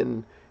among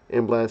women,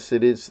 and blessed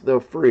is the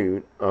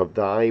fruit of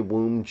thy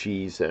womb,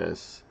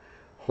 Jesus.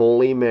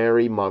 Holy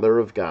Mary, Mother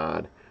of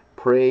God,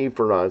 pray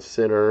for us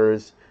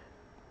sinners,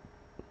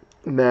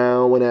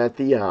 now and at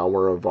the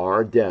hour of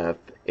our death.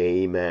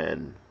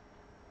 Amen.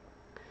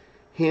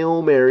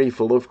 Hail Mary,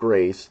 full of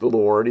grace, the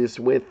Lord is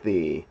with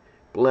thee.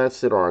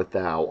 Blessed art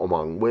thou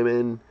among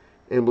women,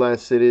 and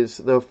blessed is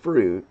the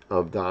fruit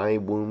of thy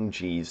womb,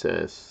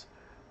 Jesus.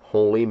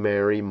 Holy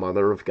Mary,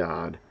 Mother of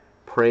God,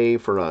 pray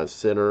for us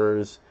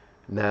sinners,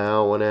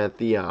 now and at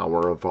the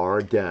hour of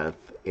our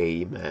death.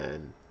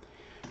 Amen.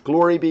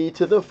 Glory be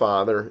to the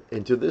Father,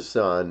 and to the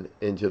Son,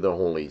 and to the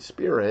Holy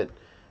Spirit,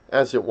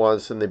 as it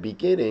was in the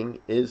beginning,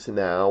 is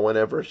now, and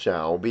ever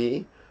shall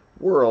be,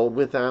 world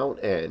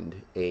without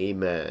end.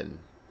 Amen.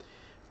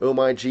 O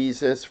my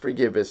Jesus,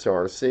 forgive us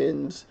our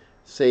sins,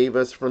 save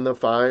us from the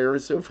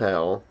fires of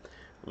hell,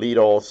 lead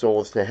all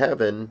souls to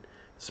heaven,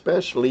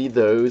 especially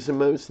those in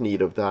most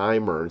need of thy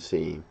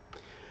mercy.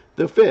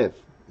 The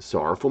fifth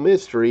sorrowful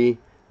mystery,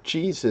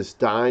 Jesus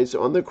dies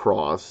on the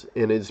cross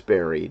and is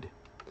buried.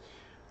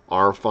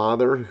 Our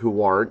Father,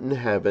 who art in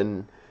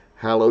heaven,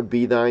 hallowed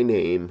be thy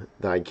name.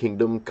 Thy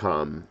kingdom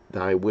come,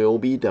 thy will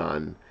be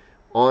done,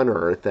 on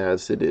earth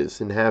as it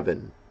is in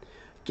heaven.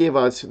 Give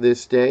us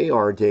this day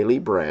our daily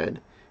bread,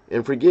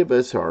 and forgive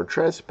us our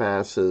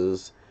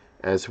trespasses,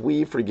 as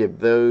we forgive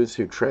those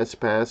who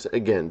trespass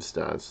against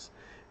us.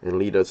 And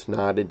lead us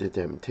not into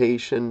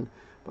temptation,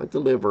 but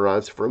deliver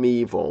us from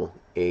evil.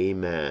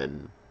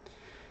 Amen.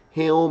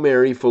 Hail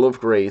Mary, full of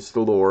grace, the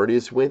Lord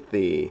is with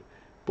thee.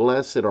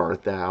 Blessed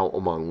art thou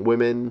among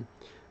women,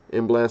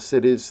 and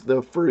blessed is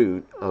the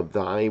fruit of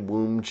thy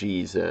womb,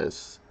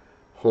 Jesus.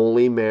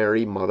 Holy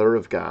Mary, Mother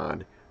of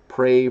God,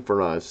 pray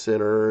for us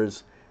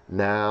sinners,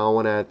 now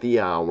and at the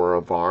hour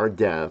of our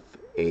death.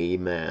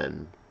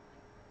 Amen.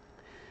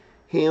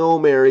 Hail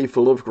Mary,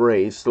 full of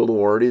grace, the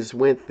Lord is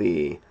with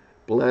thee.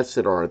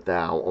 Blessed art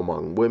thou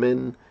among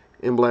women,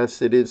 and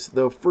blessed is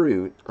the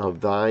fruit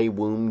of thy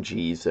womb,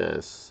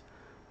 Jesus.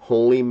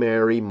 Holy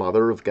Mary,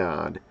 Mother of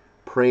God,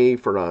 pray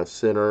for us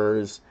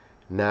sinners,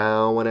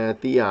 now and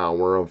at the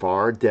hour of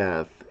our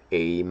death.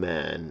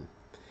 Amen.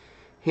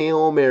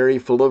 Hail Mary,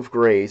 full of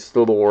grace,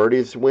 the Lord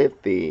is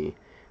with thee.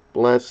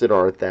 Blessed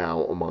art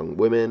thou among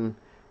women,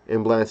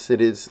 and blessed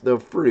is the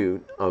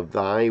fruit of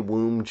thy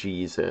womb,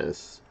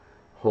 Jesus.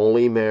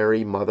 Holy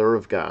Mary, Mother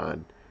of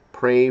God,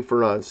 pray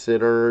for us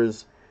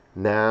sinners,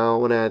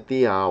 now and at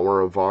the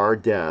hour of our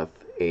death.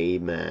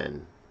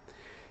 Amen.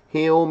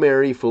 Hail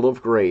Mary, full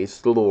of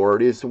grace, the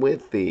Lord is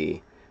with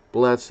thee.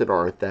 Blessed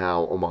art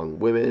thou among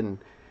women,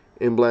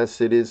 and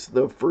blessed is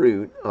the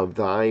fruit of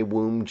thy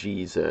womb,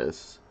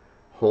 Jesus.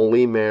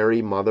 Holy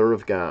Mary, Mother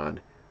of God,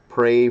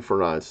 pray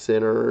for us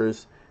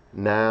sinners,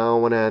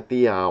 now and at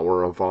the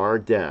hour of our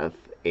death.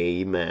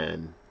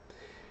 Amen.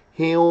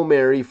 Hail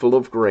Mary, full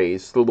of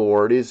grace, the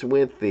Lord is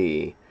with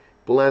thee.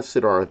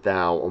 Blessed art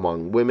thou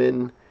among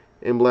women,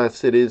 and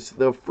blessed is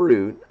the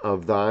fruit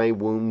of thy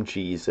womb,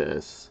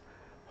 Jesus.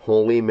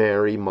 Holy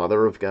Mary,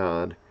 Mother of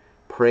God,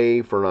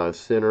 pray for us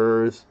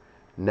sinners,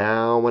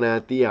 now and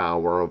at the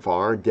hour of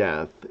our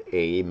death.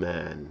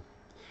 Amen.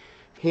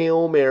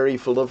 Hail Mary,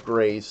 full of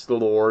grace, the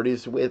Lord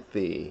is with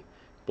thee.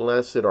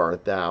 Blessed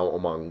art thou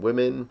among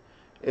women,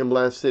 and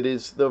blessed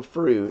is the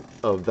fruit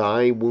of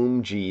thy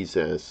womb,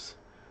 Jesus.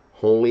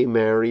 Holy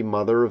Mary,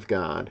 Mother of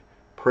God,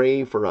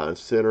 pray for us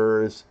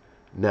sinners,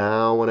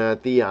 now and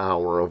at the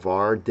hour of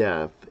our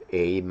death.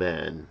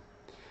 Amen.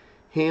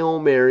 Hail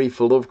Mary,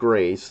 full of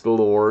grace, the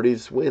Lord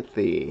is with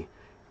thee.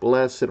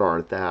 Blessed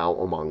art thou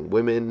among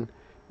women,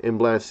 and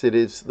blessed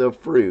is the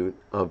fruit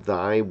of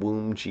thy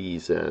womb,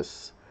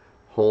 Jesus.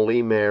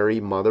 Holy Mary,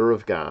 Mother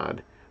of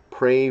God,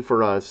 pray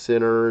for us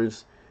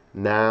sinners,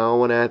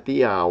 now and at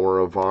the hour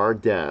of our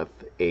death.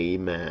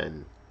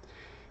 Amen.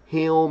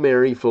 Hail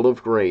Mary, full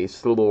of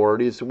grace, the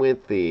Lord is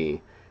with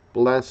thee.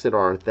 Blessed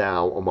art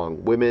thou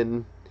among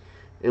women,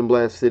 and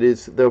blessed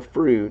is the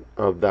fruit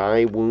of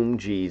thy womb,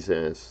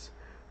 Jesus.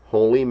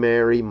 Holy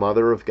Mary,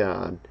 Mother of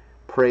God,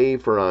 pray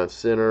for us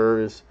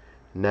sinners,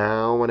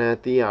 now and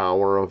at the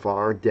hour of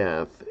our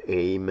death.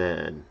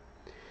 Amen.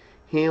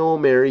 Hail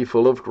Mary,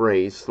 full of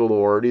grace, the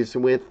Lord is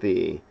with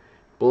thee.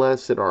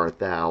 Blessed art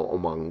thou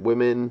among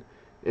women,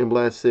 and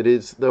blessed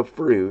is the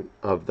fruit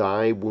of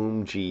thy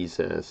womb,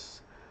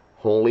 Jesus.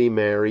 Holy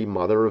Mary,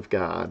 Mother of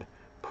God,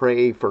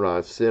 pray for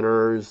us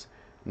sinners,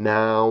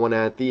 now and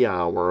at the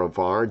hour of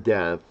our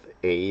death.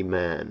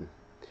 Amen.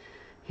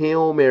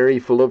 Hail Mary,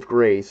 full of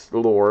grace, the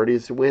Lord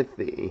is with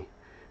thee.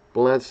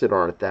 Blessed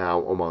art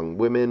thou among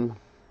women,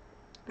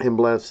 and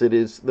blessed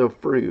is the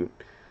fruit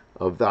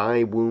of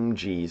thy womb,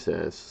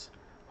 Jesus.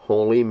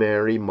 Holy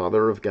Mary,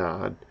 Mother of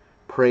God,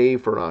 pray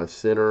for us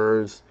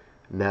sinners,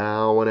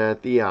 now and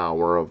at the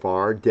hour of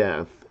our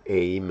death.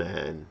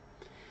 Amen.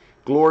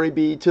 Glory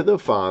be to the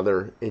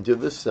Father, and to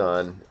the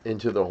Son, and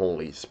to the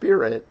Holy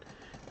Spirit,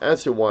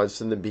 as it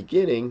was in the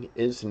beginning,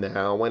 is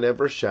now, and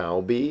ever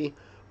shall be,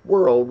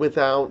 world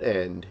without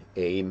end.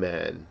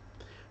 Amen.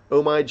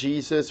 O my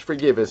Jesus,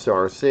 forgive us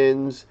our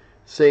sins,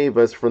 save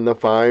us from the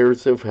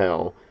fires of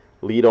hell,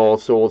 lead all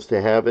souls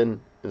to heaven,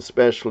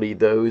 especially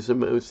those in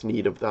most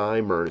need of thy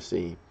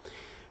mercy.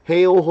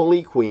 Hail,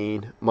 Holy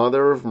Queen,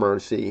 Mother of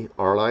Mercy,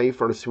 our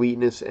life, our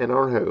sweetness, and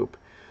our hope.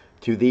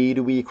 To thee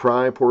do we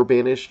cry, poor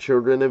banished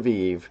children of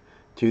Eve.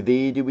 To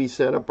thee do we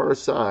set up our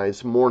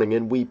sighs, mourning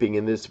and weeping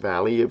in this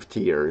valley of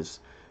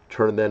tears.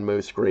 Turn then,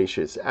 most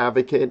gracious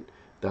Advocate,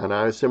 thine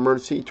eyes of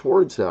mercy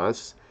towards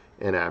us,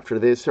 and after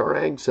this our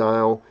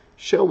exile,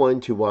 show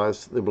unto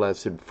us the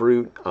blessed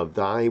fruit of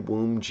thy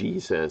womb,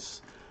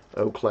 Jesus.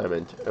 O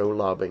clement, O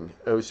loving,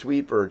 O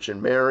sweet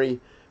Virgin Mary,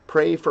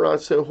 pray for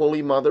us, O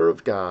Holy Mother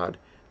of God,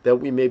 that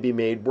we may be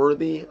made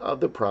worthy of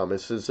the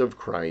promises of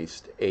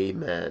Christ.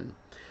 Amen.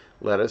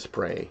 Let us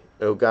pray.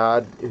 O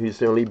God,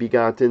 whose only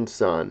begotten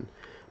Son,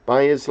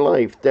 by his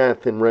life,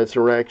 death, and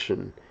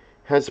resurrection,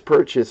 has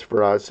purchased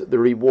for us the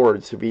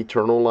rewards of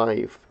eternal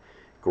life,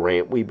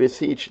 grant, we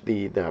beseech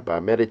thee, that by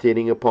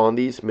meditating upon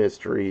these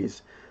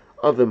mysteries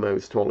of the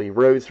most holy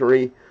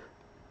Rosary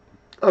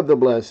of the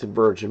Blessed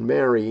Virgin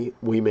Mary,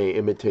 we may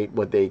imitate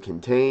what they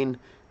contain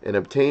and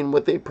obtain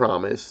what they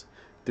promise,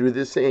 through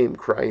the same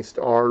Christ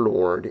our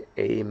Lord.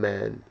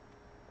 Amen.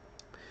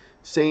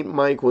 Saint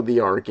Michael the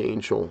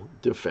Archangel,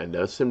 defend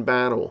us in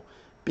battle.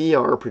 Be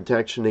our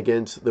protection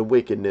against the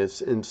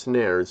wickedness and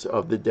snares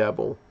of the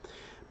devil.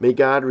 May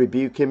God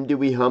rebuke him, do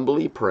we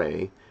humbly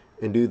pray.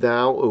 And do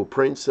thou, O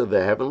Prince of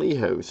the heavenly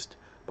host,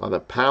 by the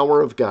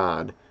power of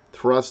God,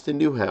 thrust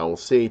into hell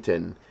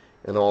Satan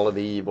and all of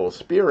the evil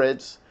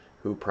spirits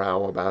who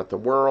prowl about the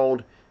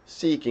world,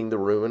 seeking the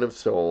ruin of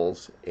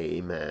souls.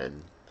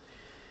 Amen.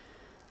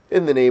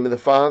 In the name of the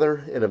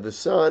Father, and of the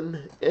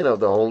Son, and of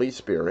the Holy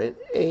Spirit.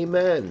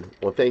 Amen.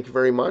 Well, thank you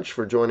very much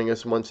for joining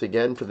us once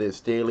again for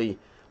this daily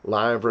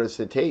live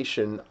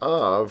recitation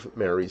of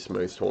Mary's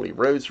Most Holy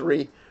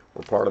Rosary.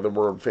 We're part of the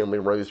World Family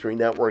Rosary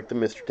Network, the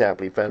Mr.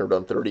 Tapley founded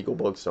on 30 Eagle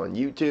Books on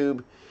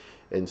YouTube.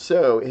 And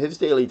so his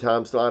daily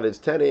time slot is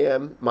 10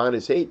 a.m. Mine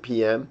is 8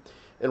 p.m.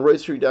 And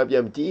Rosary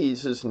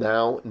WMD's is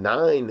now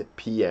 9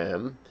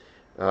 p.m.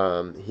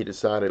 He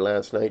decided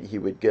last night he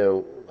would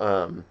go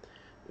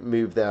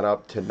move that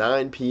up to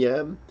 9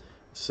 p.m.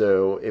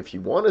 So if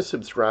you want to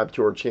subscribe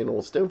to our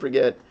channels, don't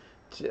forget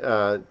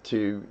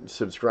to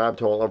subscribe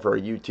to all of our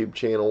YouTube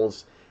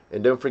channels.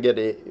 And don't forget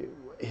to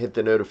hit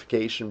the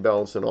notification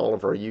bells on all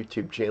of our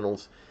YouTube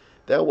channels.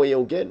 That way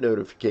you'll get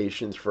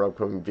notifications for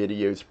upcoming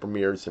videos,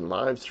 premieres, and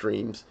live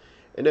streams.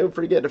 And don't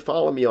forget to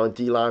follow me on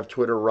DLive,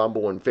 Twitter,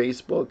 Rumble, and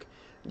Facebook.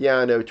 Yeah,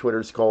 I know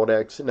Twitter's called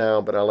X now,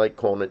 but I like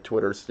calling it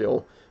Twitter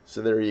still.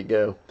 So there you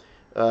go.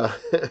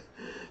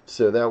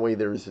 So that way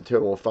there's a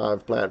total of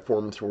 5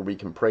 platforms where we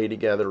can pray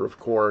together, of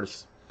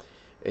course.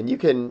 And you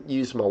can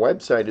use my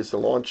website as the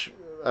launch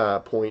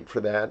point for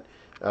that.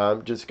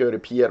 Just go to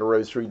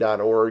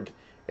pietarosary.org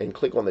and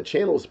click on the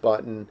channels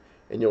button,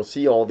 and you'll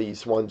see all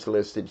these ones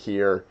listed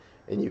here,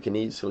 and you can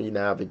easily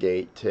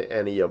navigate to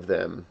any of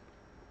them.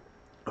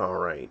 All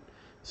right,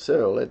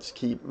 so let's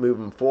keep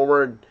moving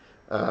forward.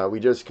 We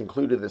just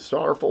concluded the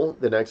Starful.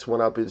 The next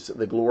one up is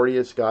the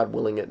Glorious, God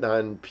willing, at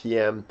 9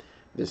 p.m.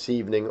 this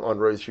evening on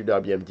Rosary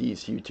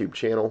WMD's YouTube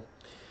channel.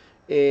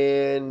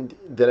 And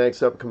the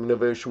next upcoming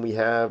devotion we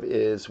have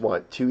is,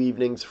 2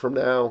 evenings from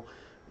now,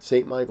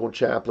 St. Michael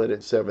Chaplet at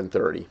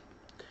 7:30.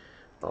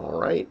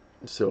 All right,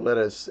 so let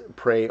us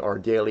pray our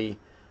daily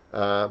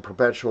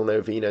perpetual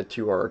novena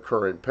to our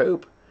current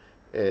Pope.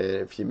 And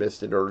if you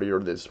missed it earlier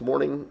this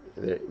morning,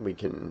 we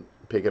can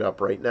pick it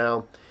up right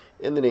now.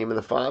 In the name of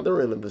the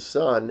Father, and of the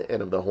Son,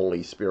 and of the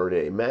Holy Spirit.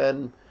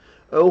 Amen.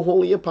 O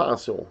holy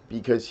apostle,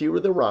 because you are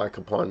the rock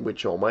upon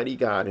which Almighty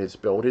God has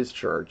built his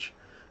church,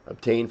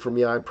 obtain for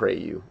me, I pray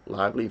you,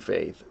 lively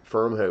faith,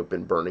 firm hope,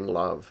 and burning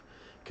love,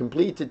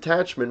 complete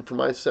detachment from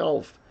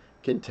myself,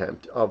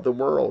 contempt of the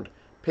world,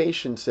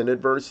 patience in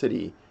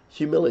adversity,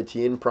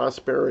 humility in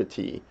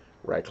prosperity,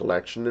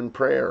 recollection in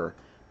prayer,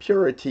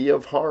 purity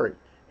of heart,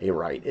 a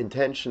right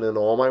intention in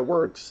all my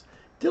works,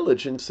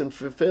 diligence in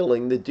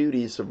fulfilling the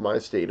duties of my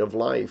state of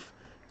life,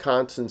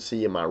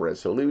 constancy in my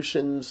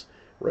resolutions,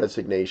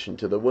 resignation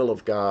to the will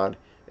of God,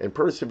 and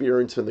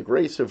perseverance in the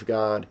grace of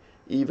God,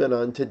 even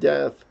unto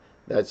death,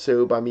 that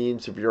so by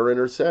means of your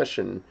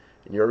intercession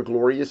and your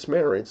glorious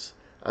merits,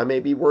 I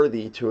may be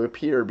worthy to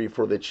appear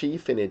before the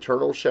chief and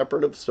eternal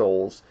shepherd of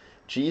souls,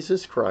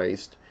 Jesus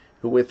Christ,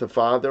 who with the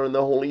Father and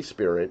the Holy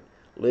Spirit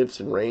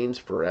lives and reigns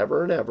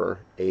forever and ever.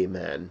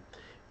 Amen.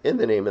 In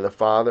the name of the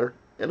Father,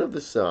 and of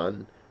the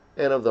Son,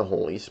 and of the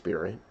Holy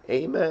Spirit.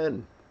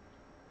 Amen.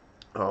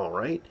 All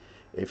right.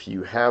 If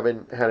you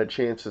haven't had a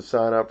chance to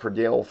sign up for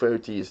Dale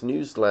Foti's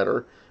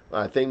newsletter,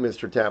 I think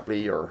Mr.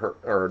 Tapley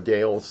or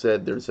Dale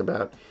said there's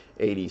about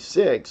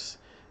 86.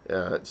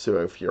 So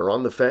if you're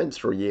on the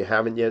fence or you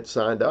haven't yet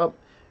signed up,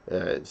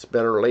 it's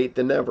better late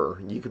than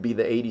never. You could be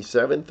the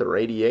 87th or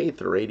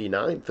 88th or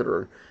 89th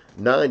or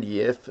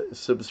 90th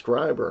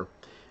subscriber.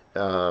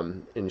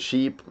 And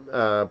she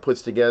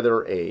puts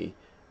together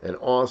an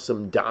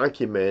awesome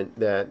document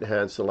that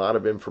has a lot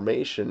of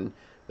information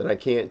that I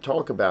can't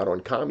talk about on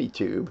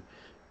CommiTube.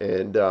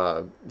 And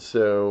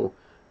so,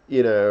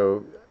 you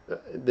know,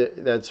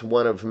 that's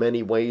one of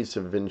many ways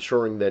of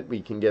ensuring that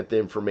we can get the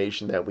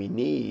information that we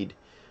need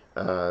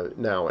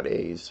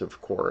nowadays,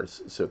 of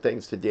course. So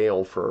thanks to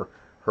Dale for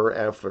her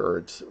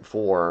efforts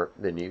for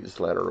the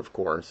newsletter, of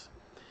course.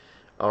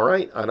 All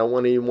right, I don't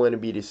want anyone to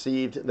be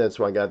deceived. That's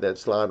why I got that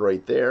slide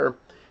right there.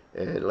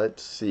 And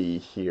let's see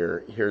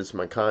here. Here's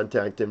my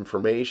contact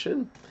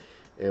information.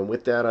 And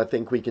with that, I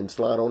think we can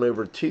slide on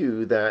over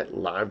to that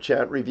live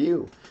chat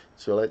review.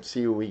 So let's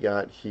see what we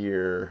got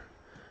here.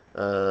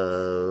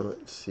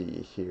 Let's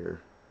see here.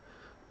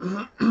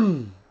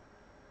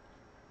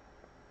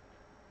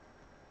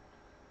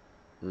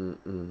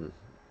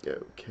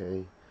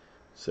 Okay.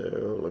 So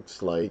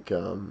looks like,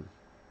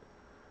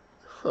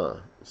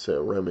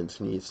 so Romans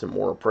needs some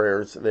more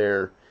prayers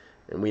there.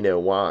 And we know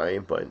why,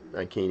 but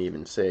I can't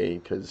even say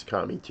because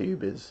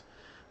CommiTube is.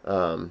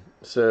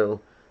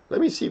 So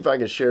let me see if I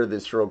can share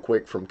this real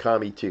quick from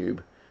CommiTube.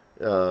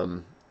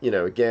 You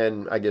know,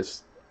 again, I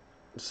guess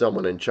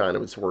someone in China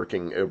was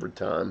working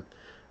overtime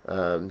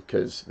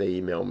because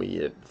they emailed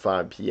me at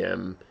 5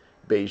 p.m.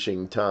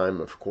 Beijing time,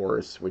 of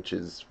course, which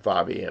is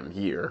 5 a.m.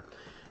 here.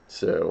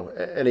 So,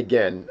 and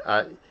again,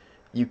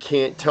 you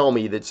can't tell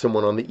me that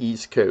someone on the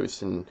East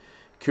Coast in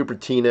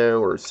Cupertino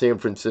or San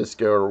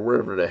Francisco or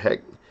wherever the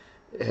heck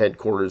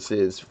headquarters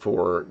is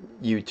for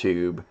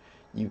YouTube,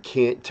 you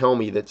can't tell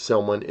me that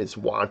someone is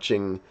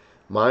watching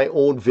my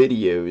old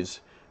videos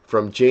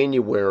from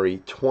January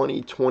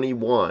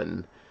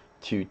 2021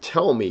 to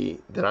tell me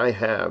that I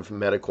have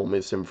medical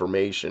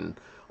misinformation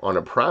on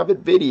a private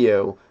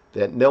video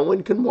that no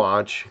one can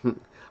watch.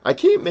 I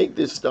can't make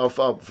this stuff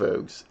up,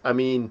 folks. I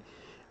mean,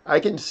 I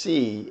can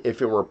see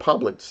if it were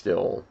public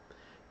still,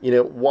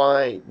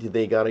 why did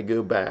they got to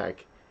go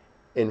back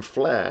and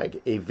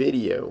flag a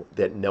video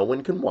that no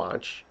one can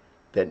watch,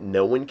 that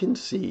no one can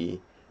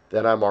see,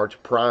 that I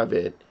marked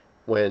private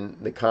when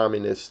the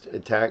communists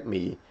attacked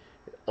me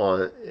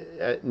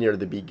near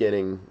the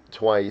beginning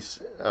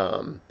twice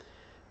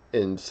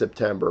in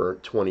September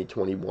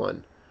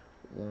 2021.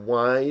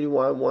 Why do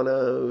I want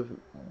to?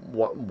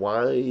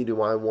 Why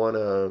do I want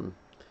to?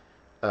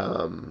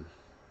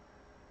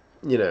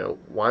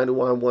 Why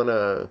do I want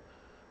to?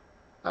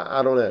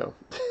 I don't know.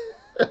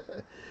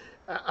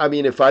 I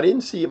mean, if I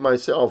didn't see it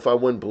myself, I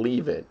wouldn't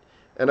believe it.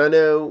 And I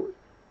know,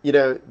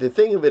 the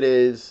thing of it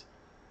is,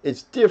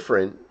 it's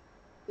different.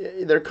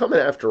 They're coming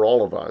after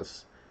all of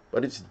us,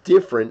 but it's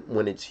different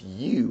when it's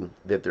you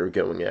that they're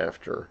going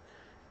after.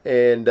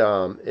 And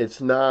it's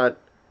not,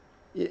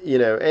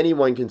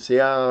 anyone can say,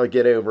 oh,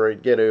 get over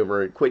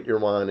it, quit your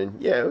whining.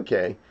 Yeah,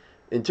 okay.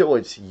 Until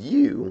it's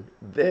you,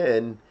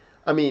 then,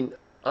 I mean,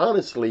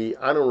 honestly,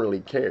 I don't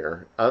really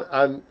care.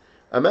 I'm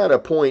at a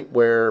point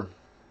where,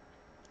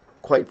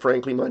 quite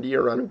frankly, my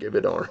dear, I don't give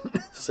a darn.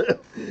 So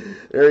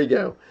there you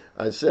go.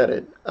 I said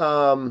it.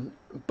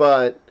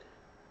 But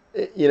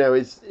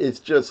it's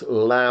just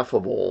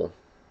laughable.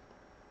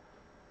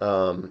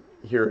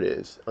 Here it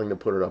is. I'm going to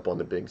put it up on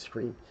the big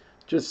screen,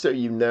 just so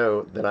you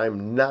know that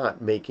I'm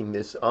not making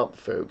this up,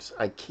 folks.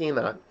 I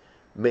cannot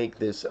make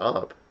this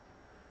up.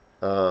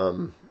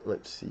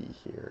 Let's see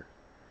here.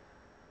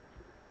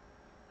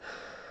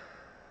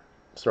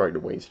 Sorry to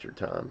waste your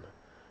time.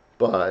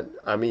 But,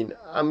 I mean,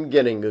 I'm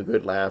getting a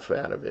good laugh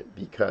out of it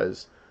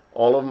because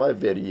all of my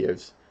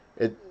videos,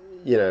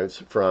 it's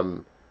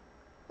from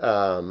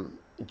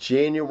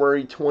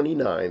January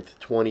 29th,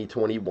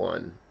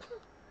 2021.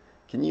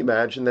 Can you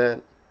imagine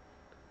that?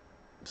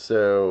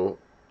 So,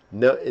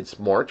 no, it's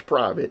marked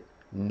private.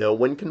 No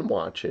one can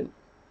watch it.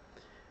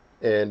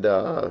 And,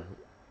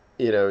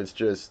 it's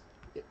just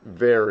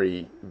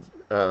very,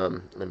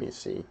 let me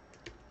see.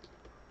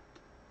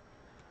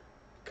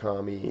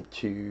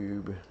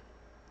 CommieTube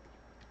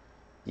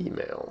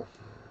email,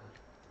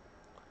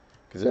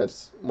 because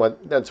that's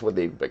what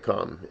they've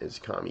become, is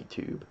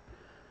CommieTube.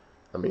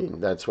 I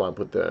mean, that's why I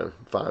put the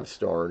 5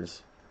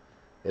 stars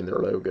in their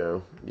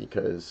logo,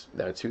 because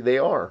that's who they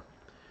are.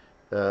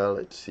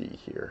 Let's see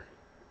here.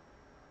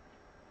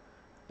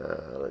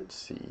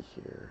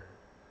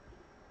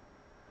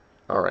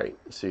 All right,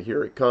 so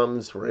here it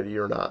comes, ready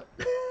or not.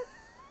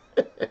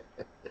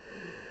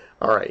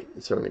 All right,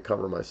 so I'm going to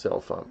cover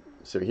myself up.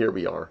 So here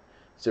we are.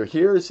 So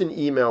here's an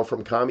email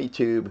from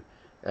CommieTube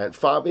at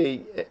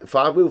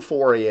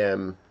 5:04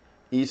 a.m.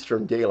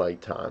 Eastern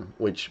Daylight Time,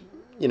 which,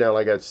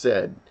 like I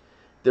said,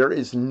 there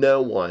is no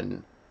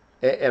one,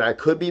 and I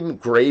could be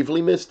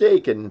gravely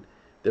mistaken,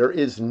 there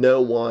is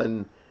no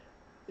one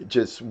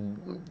just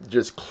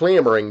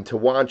clamoring to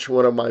watch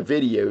one of my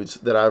videos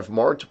that I've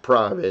marked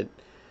private,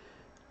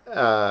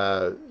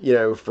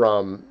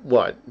 from,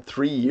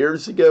 3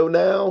 years ago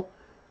now?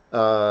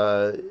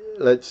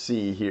 Let's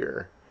see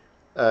here.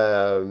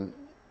 And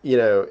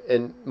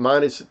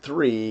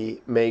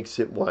 -3 makes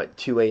it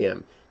 2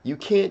 a.m. You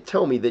can't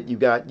tell me that you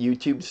got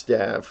YouTube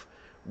staff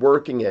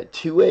working at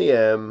 2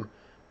 a.m.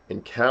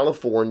 in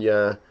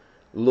California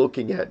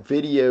looking at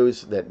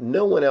videos that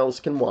no one else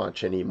can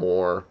watch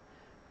anymore.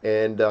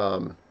 And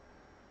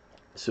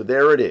so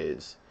there it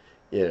is.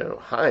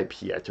 Hi,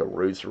 Pietro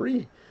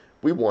Rosary.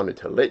 We wanted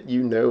to let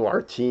you know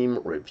our team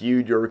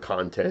reviewed your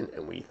content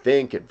and we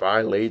think it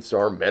violates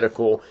our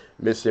medical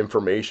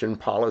misinformation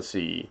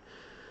policy.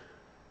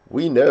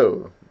 We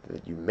know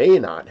that you may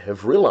not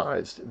have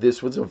realized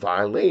this was a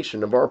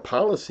violation of our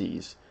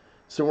policies,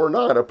 so we're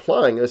not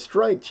applying a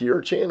strike to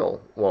your channel.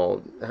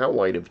 Well, how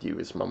white of you,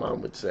 as my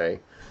mom would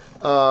say.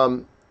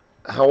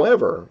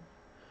 However,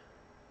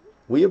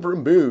 we have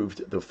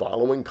removed the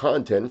following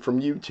content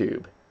from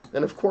YouTube.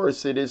 And of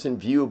course, it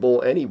isn't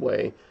viewable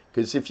anyway,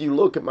 because if you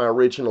look at my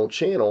original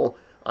channel,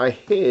 I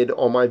hid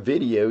all my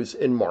videos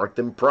and marked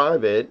them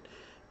private,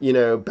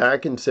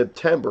 back in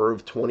September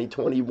of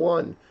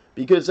 2021.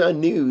 Because I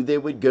knew they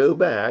would go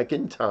back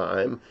in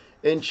time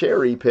and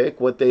cherry pick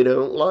what they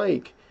don't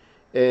like.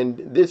 And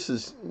this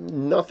is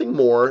nothing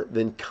more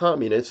than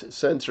communist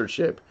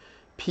censorship.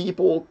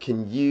 People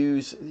can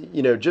use,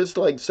 just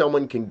like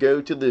someone can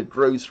go to the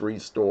grocery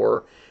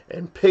store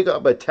and pick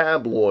up a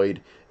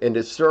tabloid and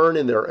discern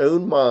in their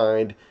own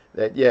mind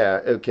that, yeah,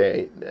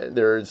 okay,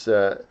 there's,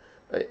 a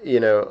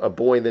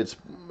boy that's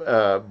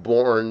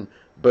born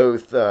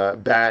both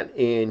bat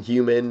and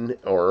human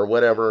or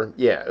whatever.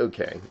 Yeah,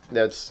 okay,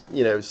 that's,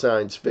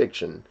 science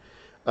fiction.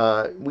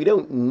 We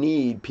don't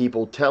need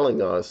people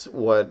telling us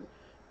what,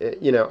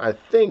 I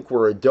think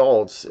we're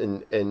adults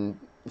and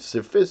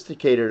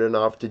sophisticated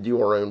enough to do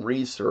our own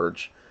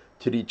research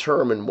to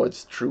determine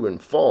what's true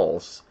and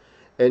false.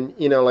 And,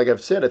 like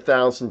I've said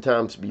 1,000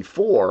 times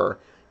before,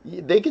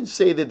 they can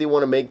say that they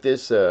want to make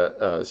this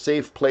a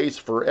safe place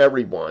for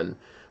everyone,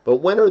 but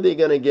when are they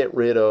going to get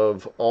rid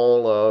of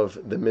all of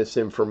the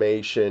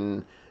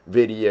misinformation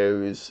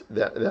videos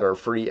that are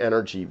free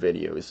energy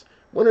videos?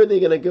 When are they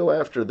going to go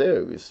after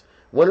those?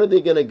 When are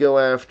they going to go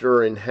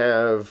after and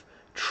have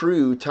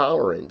true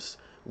tolerance?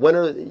 When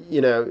are,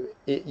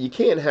 you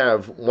can't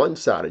have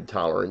one-sided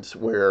tolerance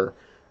where,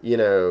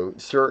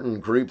 certain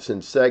groups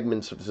and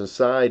segments of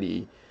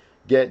society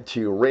get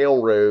to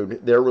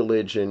railroad their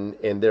religion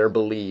and their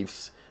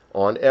beliefs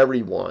on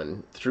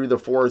everyone through the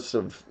force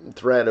of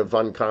threat of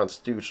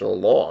unconstitutional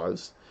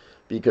laws,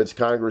 because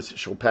Congress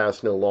shall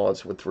pass no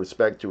laws with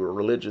respect to a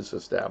religious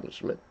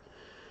establishment.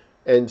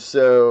 And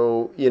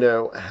so,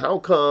 how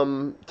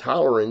come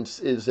tolerance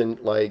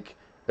isn't like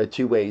a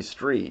two-way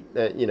street?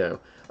 I know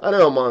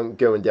I'm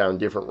going down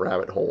different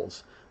rabbit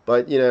holes,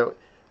 but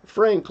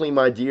frankly,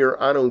 my dear,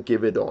 I don't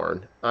give a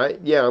darn.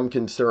 I'm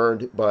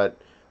concerned, but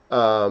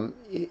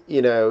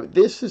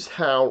this is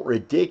how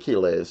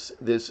ridiculous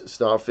this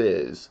stuff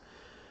is.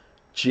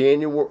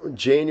 January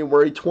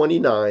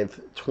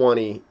 29th,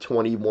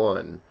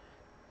 2021.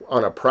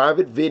 On a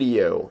private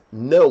video,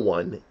 no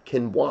one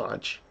can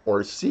watch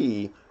or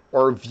see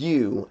or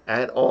view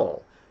at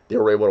all. They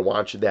were able to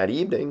watch it that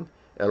evening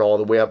and all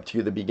the way up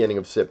to the beginning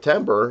of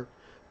September.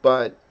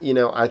 But,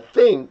 I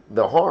think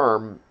the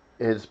harm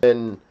has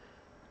been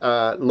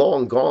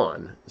long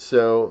gone.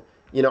 So,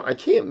 I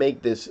can't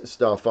make this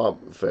stuff up,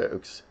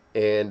 folks.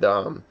 And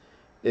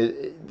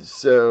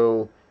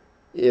so,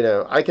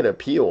 I can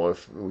appeal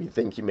if we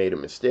think you made a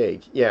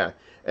mistake. Yeah.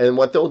 And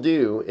what they'll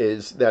do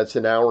is that's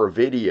an hour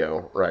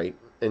video, right?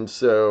 And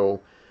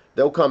so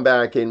they'll come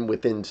back in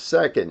within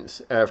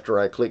seconds after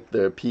I click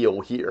the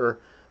appeal here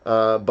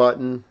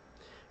button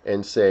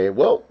and say,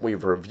 well,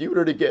 we've reviewed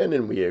it again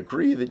and we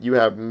agree that you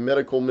have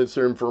medical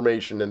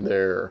misinformation in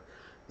there.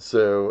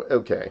 So,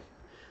 okay.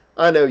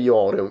 I know you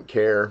all don't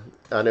care.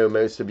 I know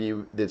most of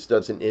you, this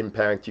doesn't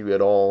impact you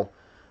at all.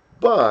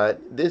 But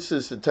this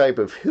is the type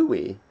of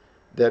hooey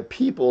that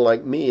people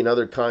like me and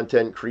other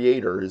content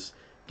creators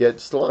get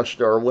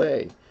sloshed our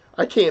way.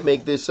 I can't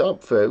make this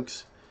up,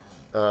 folks.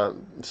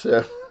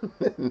 So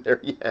there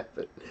you have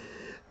it.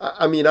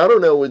 I mean, I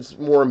don't know what's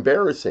more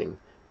embarrassing.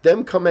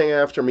 Them coming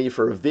after me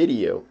for a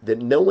video that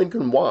no one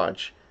can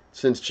watch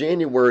since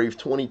January of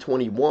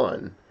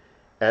 2021.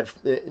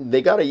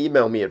 They got to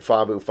email me at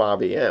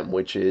 5:05 a.m.,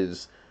 which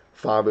is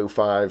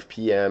 5:05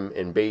 p.m.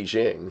 in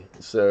Beijing.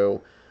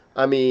 So,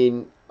 I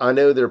mean, I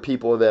know there are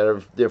people that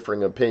have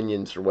differing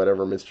opinions or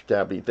whatever. Mr.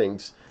 Tappy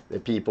thinks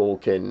that people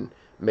can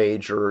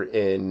major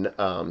in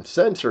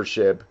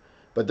censorship,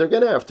 but they're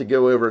going to have to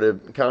go over to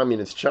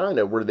communist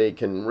China where they've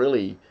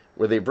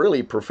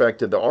really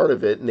perfected the art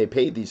of it, and they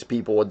pay these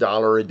people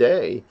 $1 a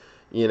day,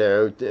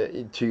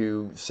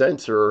 to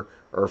censor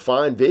or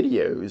find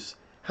videos.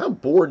 How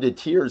bored to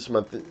tears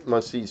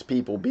must these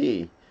people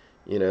be,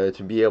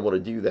 to be able to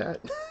do that?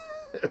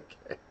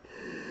 Okay.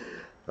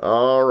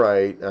 All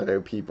right. I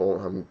know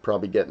I'm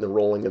probably getting the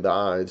rolling of the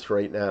eyes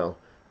right now.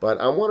 But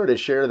I wanted to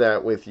share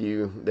that with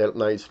you, that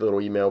nice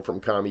little email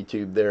from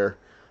CommieTube there.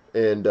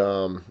 And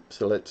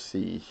so let's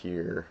see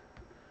here.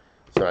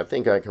 So I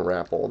think I can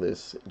wrap all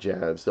this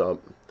jazz up.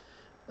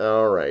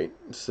 All right.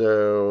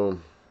 So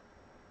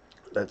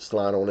let's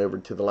slide on over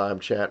to the live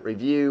chat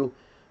review.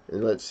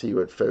 And let's see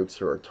what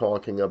folks are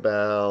talking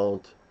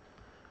about.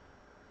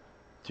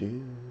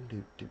 Okay.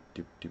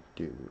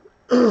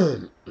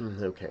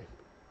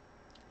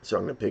 So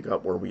I'm going to pick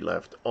up where we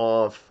left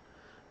off.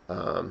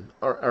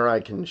 Or I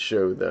can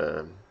show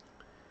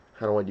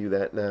how do I do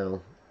that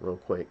now? Real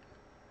quick.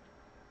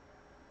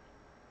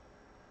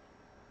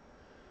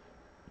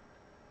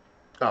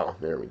 Oh,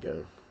 there we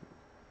go.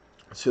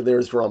 So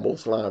there's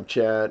Rumble's live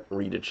chat.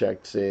 Rita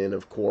checks in,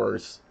 of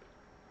course.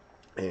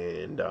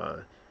 And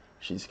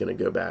she's going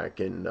to go back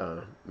and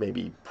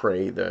maybe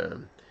pray the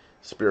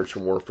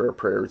spiritual warfare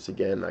prayers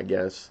again, I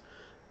guess.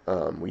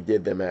 We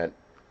did them at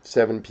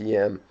 7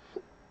 p.m.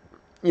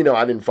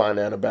 I didn't find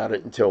out about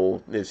it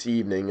until this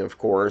evening, of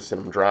course,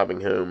 and I'm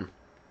driving home.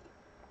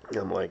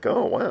 I'm like,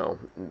 oh, wow.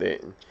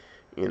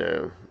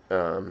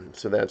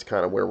 So that's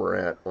kind of where we're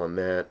at on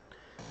that.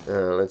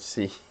 Let's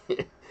see.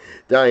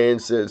 Diane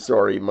says,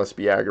 sorry, it must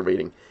be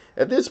aggravating.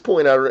 At this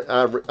point,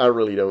 I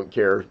really don't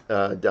care,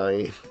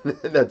 Diane.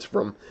 That's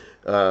from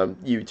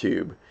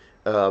YouTube.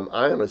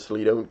 I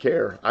honestly don't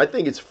care. I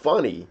think it's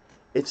funny.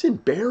 It's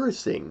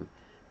embarrassing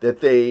that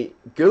they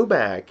go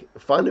back,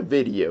 find a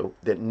video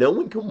that no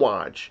one can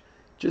watch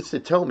just to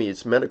tell me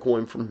it's medical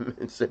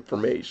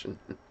information.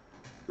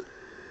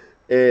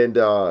 And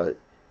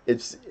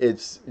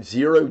it's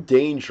zero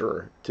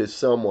danger to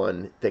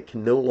someone that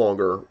can no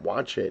longer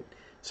watch it.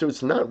 So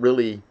it's not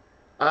really,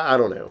 I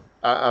don't know.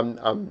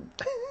 I'm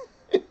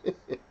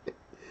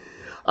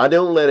I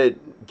don't let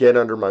it get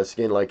under my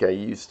skin like I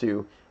used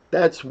to.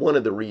 That's one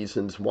of the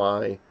reasons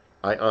why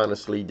I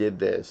honestly did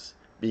this.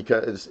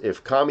 Because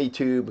if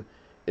CommieTube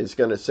is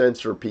going to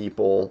censor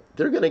people,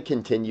 they're going to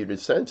continue to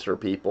censor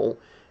people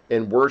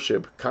and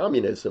worship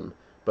communism.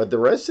 But the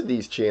rest of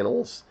these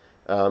channels,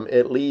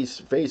 At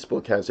least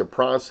Facebook has a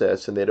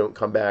process, and they don't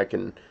come back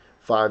in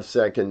 5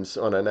 seconds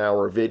on an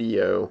hour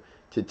video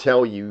to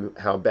tell you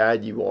how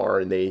bad you are,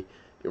 and they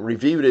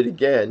reviewed it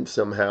again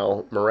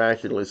somehow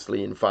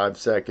miraculously in 5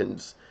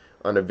 seconds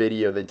on a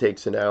video that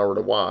takes an hour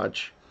to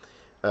watch.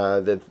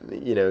 That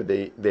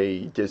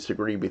they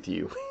disagree with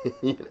you.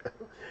 you know?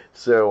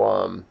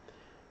 So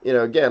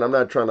again, I'm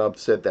not trying to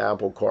upset the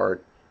apple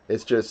cart.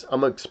 It's just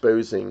I'm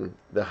exposing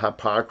the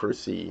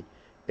hypocrisy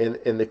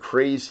and the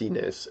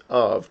craziness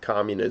of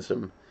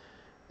communism.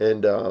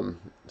 And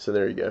so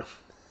there you go.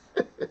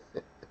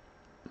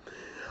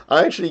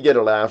 I actually get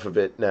a laugh of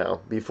it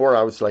now. Before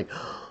I was like,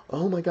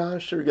 oh my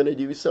gosh, they're going to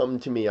do something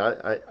to me.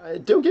 I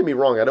don't get me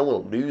wrong, I don't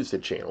want to lose the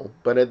channel.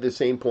 But at the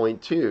same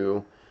point,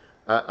 too,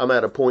 I'm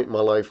at a point in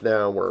my life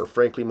now where,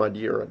 frankly, my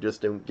dear, I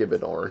just don't give a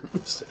darn.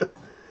 So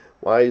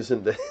why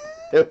isn't the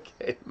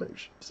okay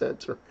motion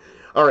sensor?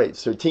 All right,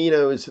 so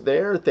Tino is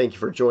there. Thank you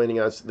for joining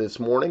us this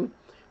morning,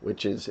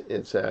 which is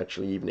it's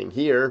actually evening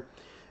here,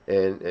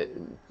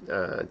 and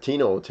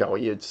Tino will tell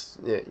you it's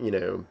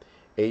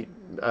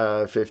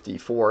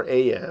 8:54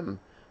 a.m.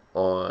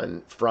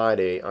 on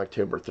Friday,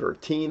 October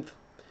 13th.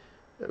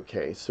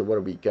 Okay, so what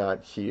do we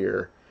got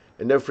here?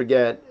 And don't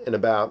forget, in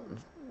about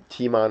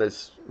T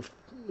minus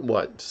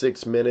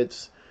 6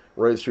 minutes,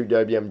 Rosary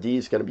WMD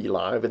is going to be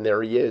live, and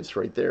there he is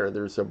right there.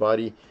 There's a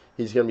buddy.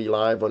 He's going to be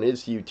live on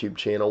his YouTube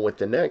channel with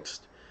the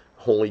next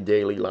Holy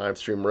Daily live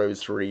stream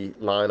Rosary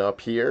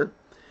lineup here.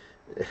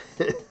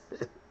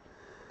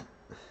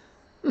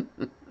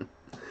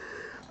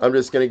 I'm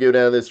just going to go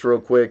down this real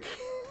quick.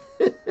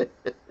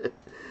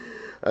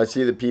 I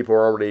see the people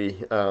are already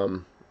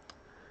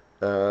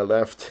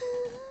left.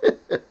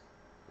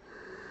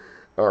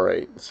 All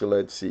right, so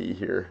let's see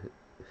here.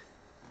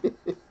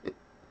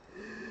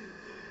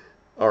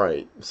 All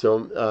right,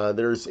 so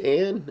there's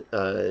Anne.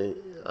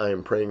 I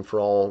am praying for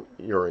all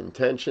your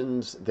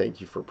intentions.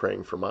 Thank you for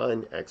praying for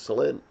mine.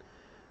 Excellent.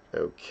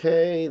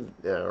 Okay,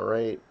 all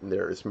right,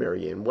 there's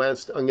Marianne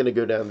West. I'm going to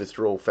go down this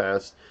real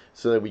fast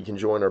so that we can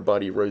join our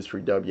buddy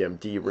Rosary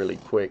WMD really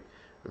quick.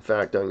 In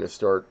fact, I'm going to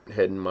start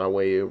heading my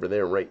way over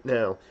there right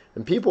now.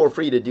 And people are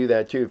free to do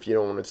that too if you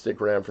don't want to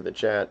stick around for the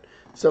chat.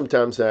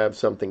 Sometimes I have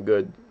something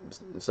good,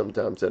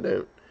 sometimes I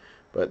don't.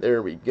 But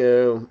there we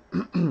go.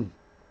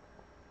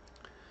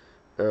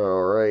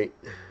 All right.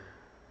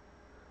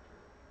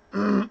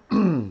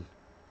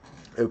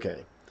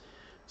 Okay.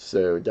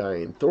 So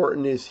Diane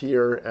Thornton is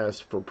here.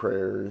 Ask for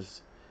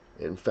prayers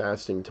and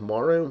fasting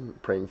tomorrow.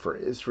 Praying for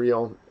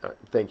Israel.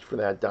 Thank you for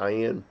that,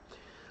 Diane.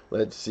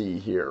 Let's see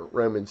here.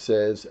 Roman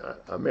says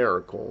a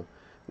miracle.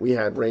 We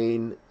had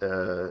rain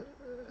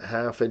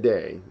half a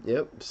day.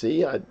 Yep.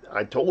 See,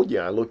 I told you.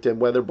 I looked at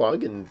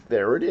WeatherBug and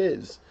there it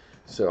is.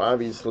 So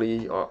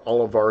obviously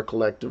all of our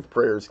collective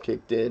prayers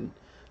kicked in.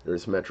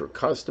 There's Metro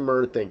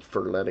Customer. Thank you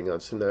for letting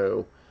us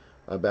know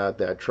about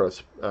that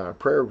Trust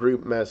Prayer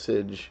Group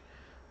message.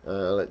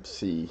 Let's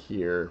see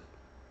here.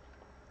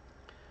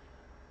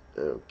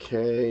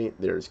 Okay,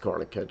 there's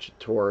Carla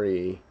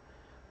Cacciatore.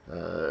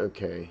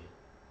 Okay.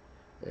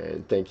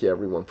 And thank you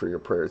everyone for your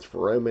prayers for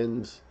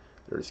Romans.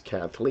 There's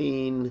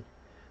Kathleen.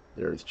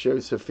 There's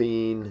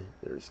Josephine.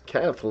 There's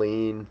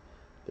Kathleen.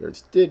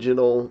 There's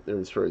Digital.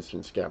 There's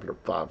Roasting Scapular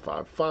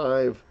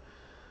 555.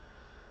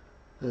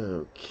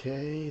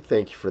 Okay,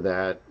 thank you for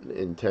that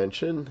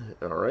intention.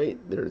 All right,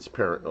 there's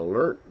Parent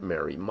Alert,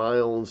 Mary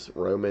Miles,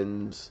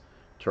 Romans,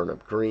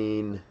 Turnip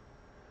Green.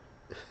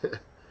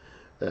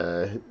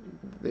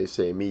 They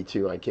say, me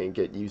too, I can't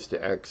get used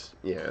to X.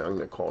 Yeah, I'm going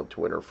to call it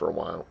Twitter for a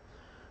while.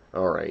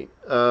 All right,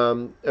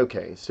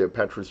 okay, so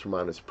Petrus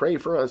Romanus, pray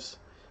for us.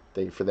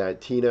 Thank you for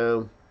that,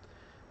 Tino.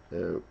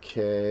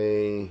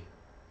 Okay.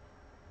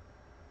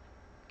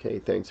 Okay,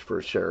 thanks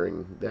for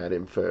sharing that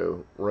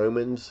info,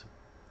 Romans.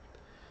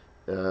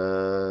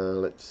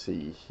 Let's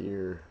see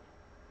here.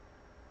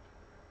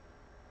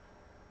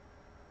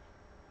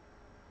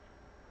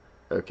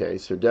 Okay,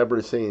 so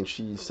Deborah's saying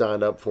she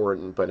signed up for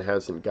it but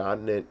hasn't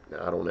gotten it.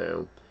 I don't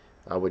know.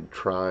 I would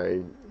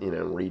try,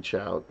 reach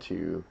out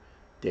to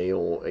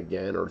Dale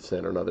again or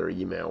send another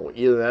email.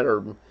 Either that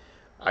or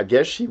I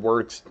guess she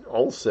works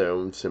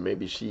also, so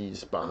maybe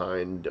she's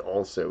behind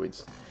also.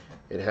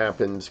 It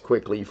happens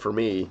quickly for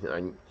me.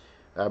 I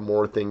have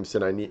more things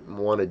that I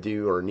want to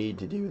do or need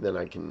to do than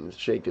I can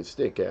shake a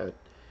stick at.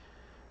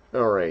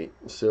 All right,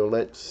 so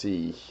let's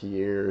see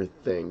here.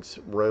 Thanks,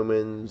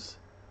 Romans.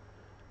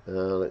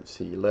 Let's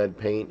see, lead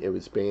paint. It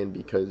was banned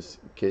because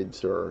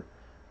kids are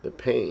the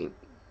paint.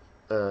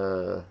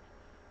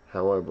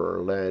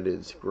 However, lead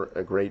is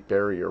a great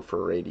barrier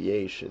for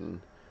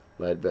radiation.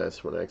 Lead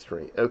vests when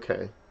X-ray.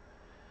 Okay.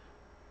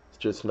 It's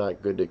just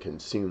not good to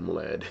consume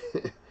lead.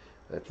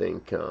 I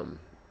think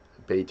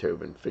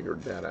Beethoven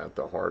figured that out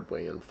the hard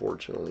way,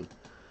 unfortunately.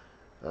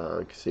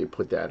 Because he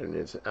put that in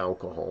his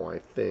alcohol, I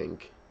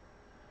think.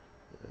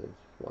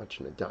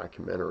 Watching a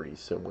documentary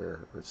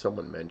somewhere, or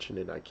someone mentioned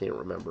it. I can't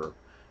remember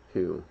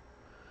who.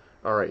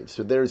 All right,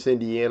 so there's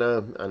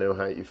Indiana. I know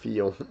how you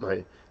feel.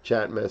 My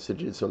chat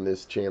messages on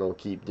this channel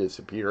keep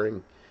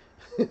disappearing.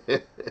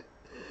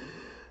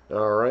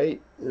 All right,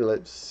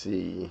 let's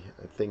see.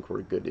 I think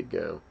we're good to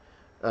go.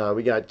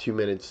 We got 2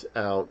 minutes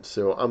out,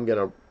 so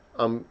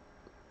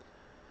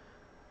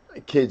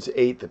kids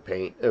ate the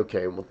paint.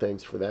 Okay, well,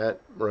 thanks for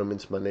that.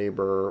 Romans, my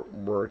neighbor,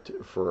 worked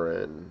for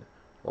an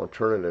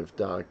alternative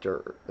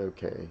doctor.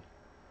 Okay.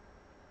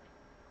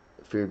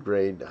 Food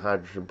grade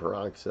hydrogen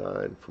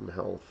peroxide from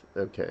health.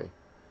 Okay.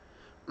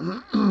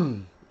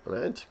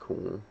 That's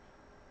cool.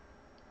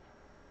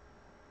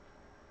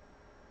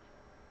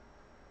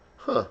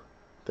 Huh.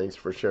 Thanks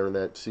for sharing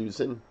that,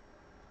 Susan.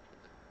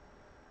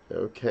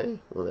 Okay,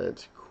 well,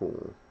 that's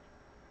cool.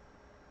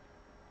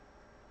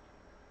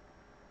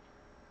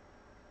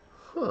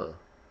 Huh.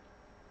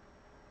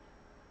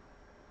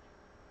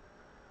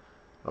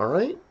 All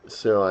right,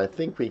 so I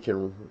think we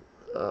can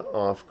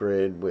off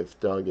grid with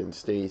Doug and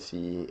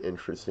Stacy.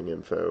 Interesting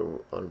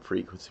info on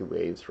frequency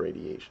waves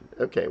radiation.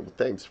 Okay, well,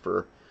 thanks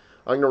for.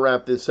 I'm going to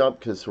wrap this up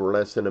because we're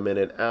less than a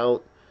minute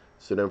out.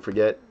 So don't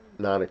forget,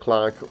 9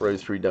 o'clock,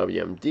 Rosary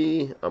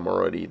WMD. I'm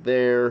already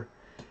there.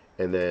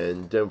 And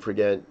then don't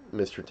forget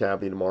Mr.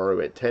 Tapley tomorrow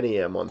at 10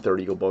 a.m. on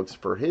 30 Eagle Books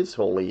for his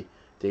holy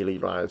daily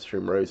live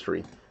stream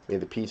rosary. May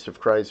the peace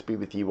of Christ be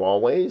with you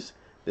always.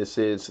 This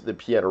is the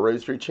Pieta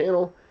Rosary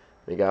channel.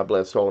 May God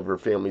bless all of your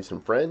families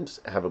and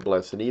friends. Have a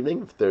blessed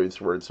evening. For those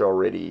where it's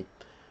already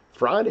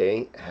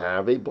Friday,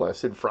 have a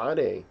blessed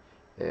Friday.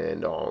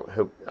 And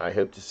I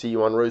hope to see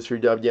you on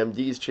Rosary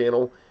WMD's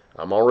channel.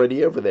 I'm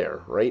already over there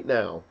right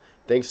now.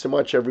 Thanks so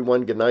much,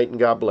 everyone. Good night and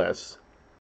God bless.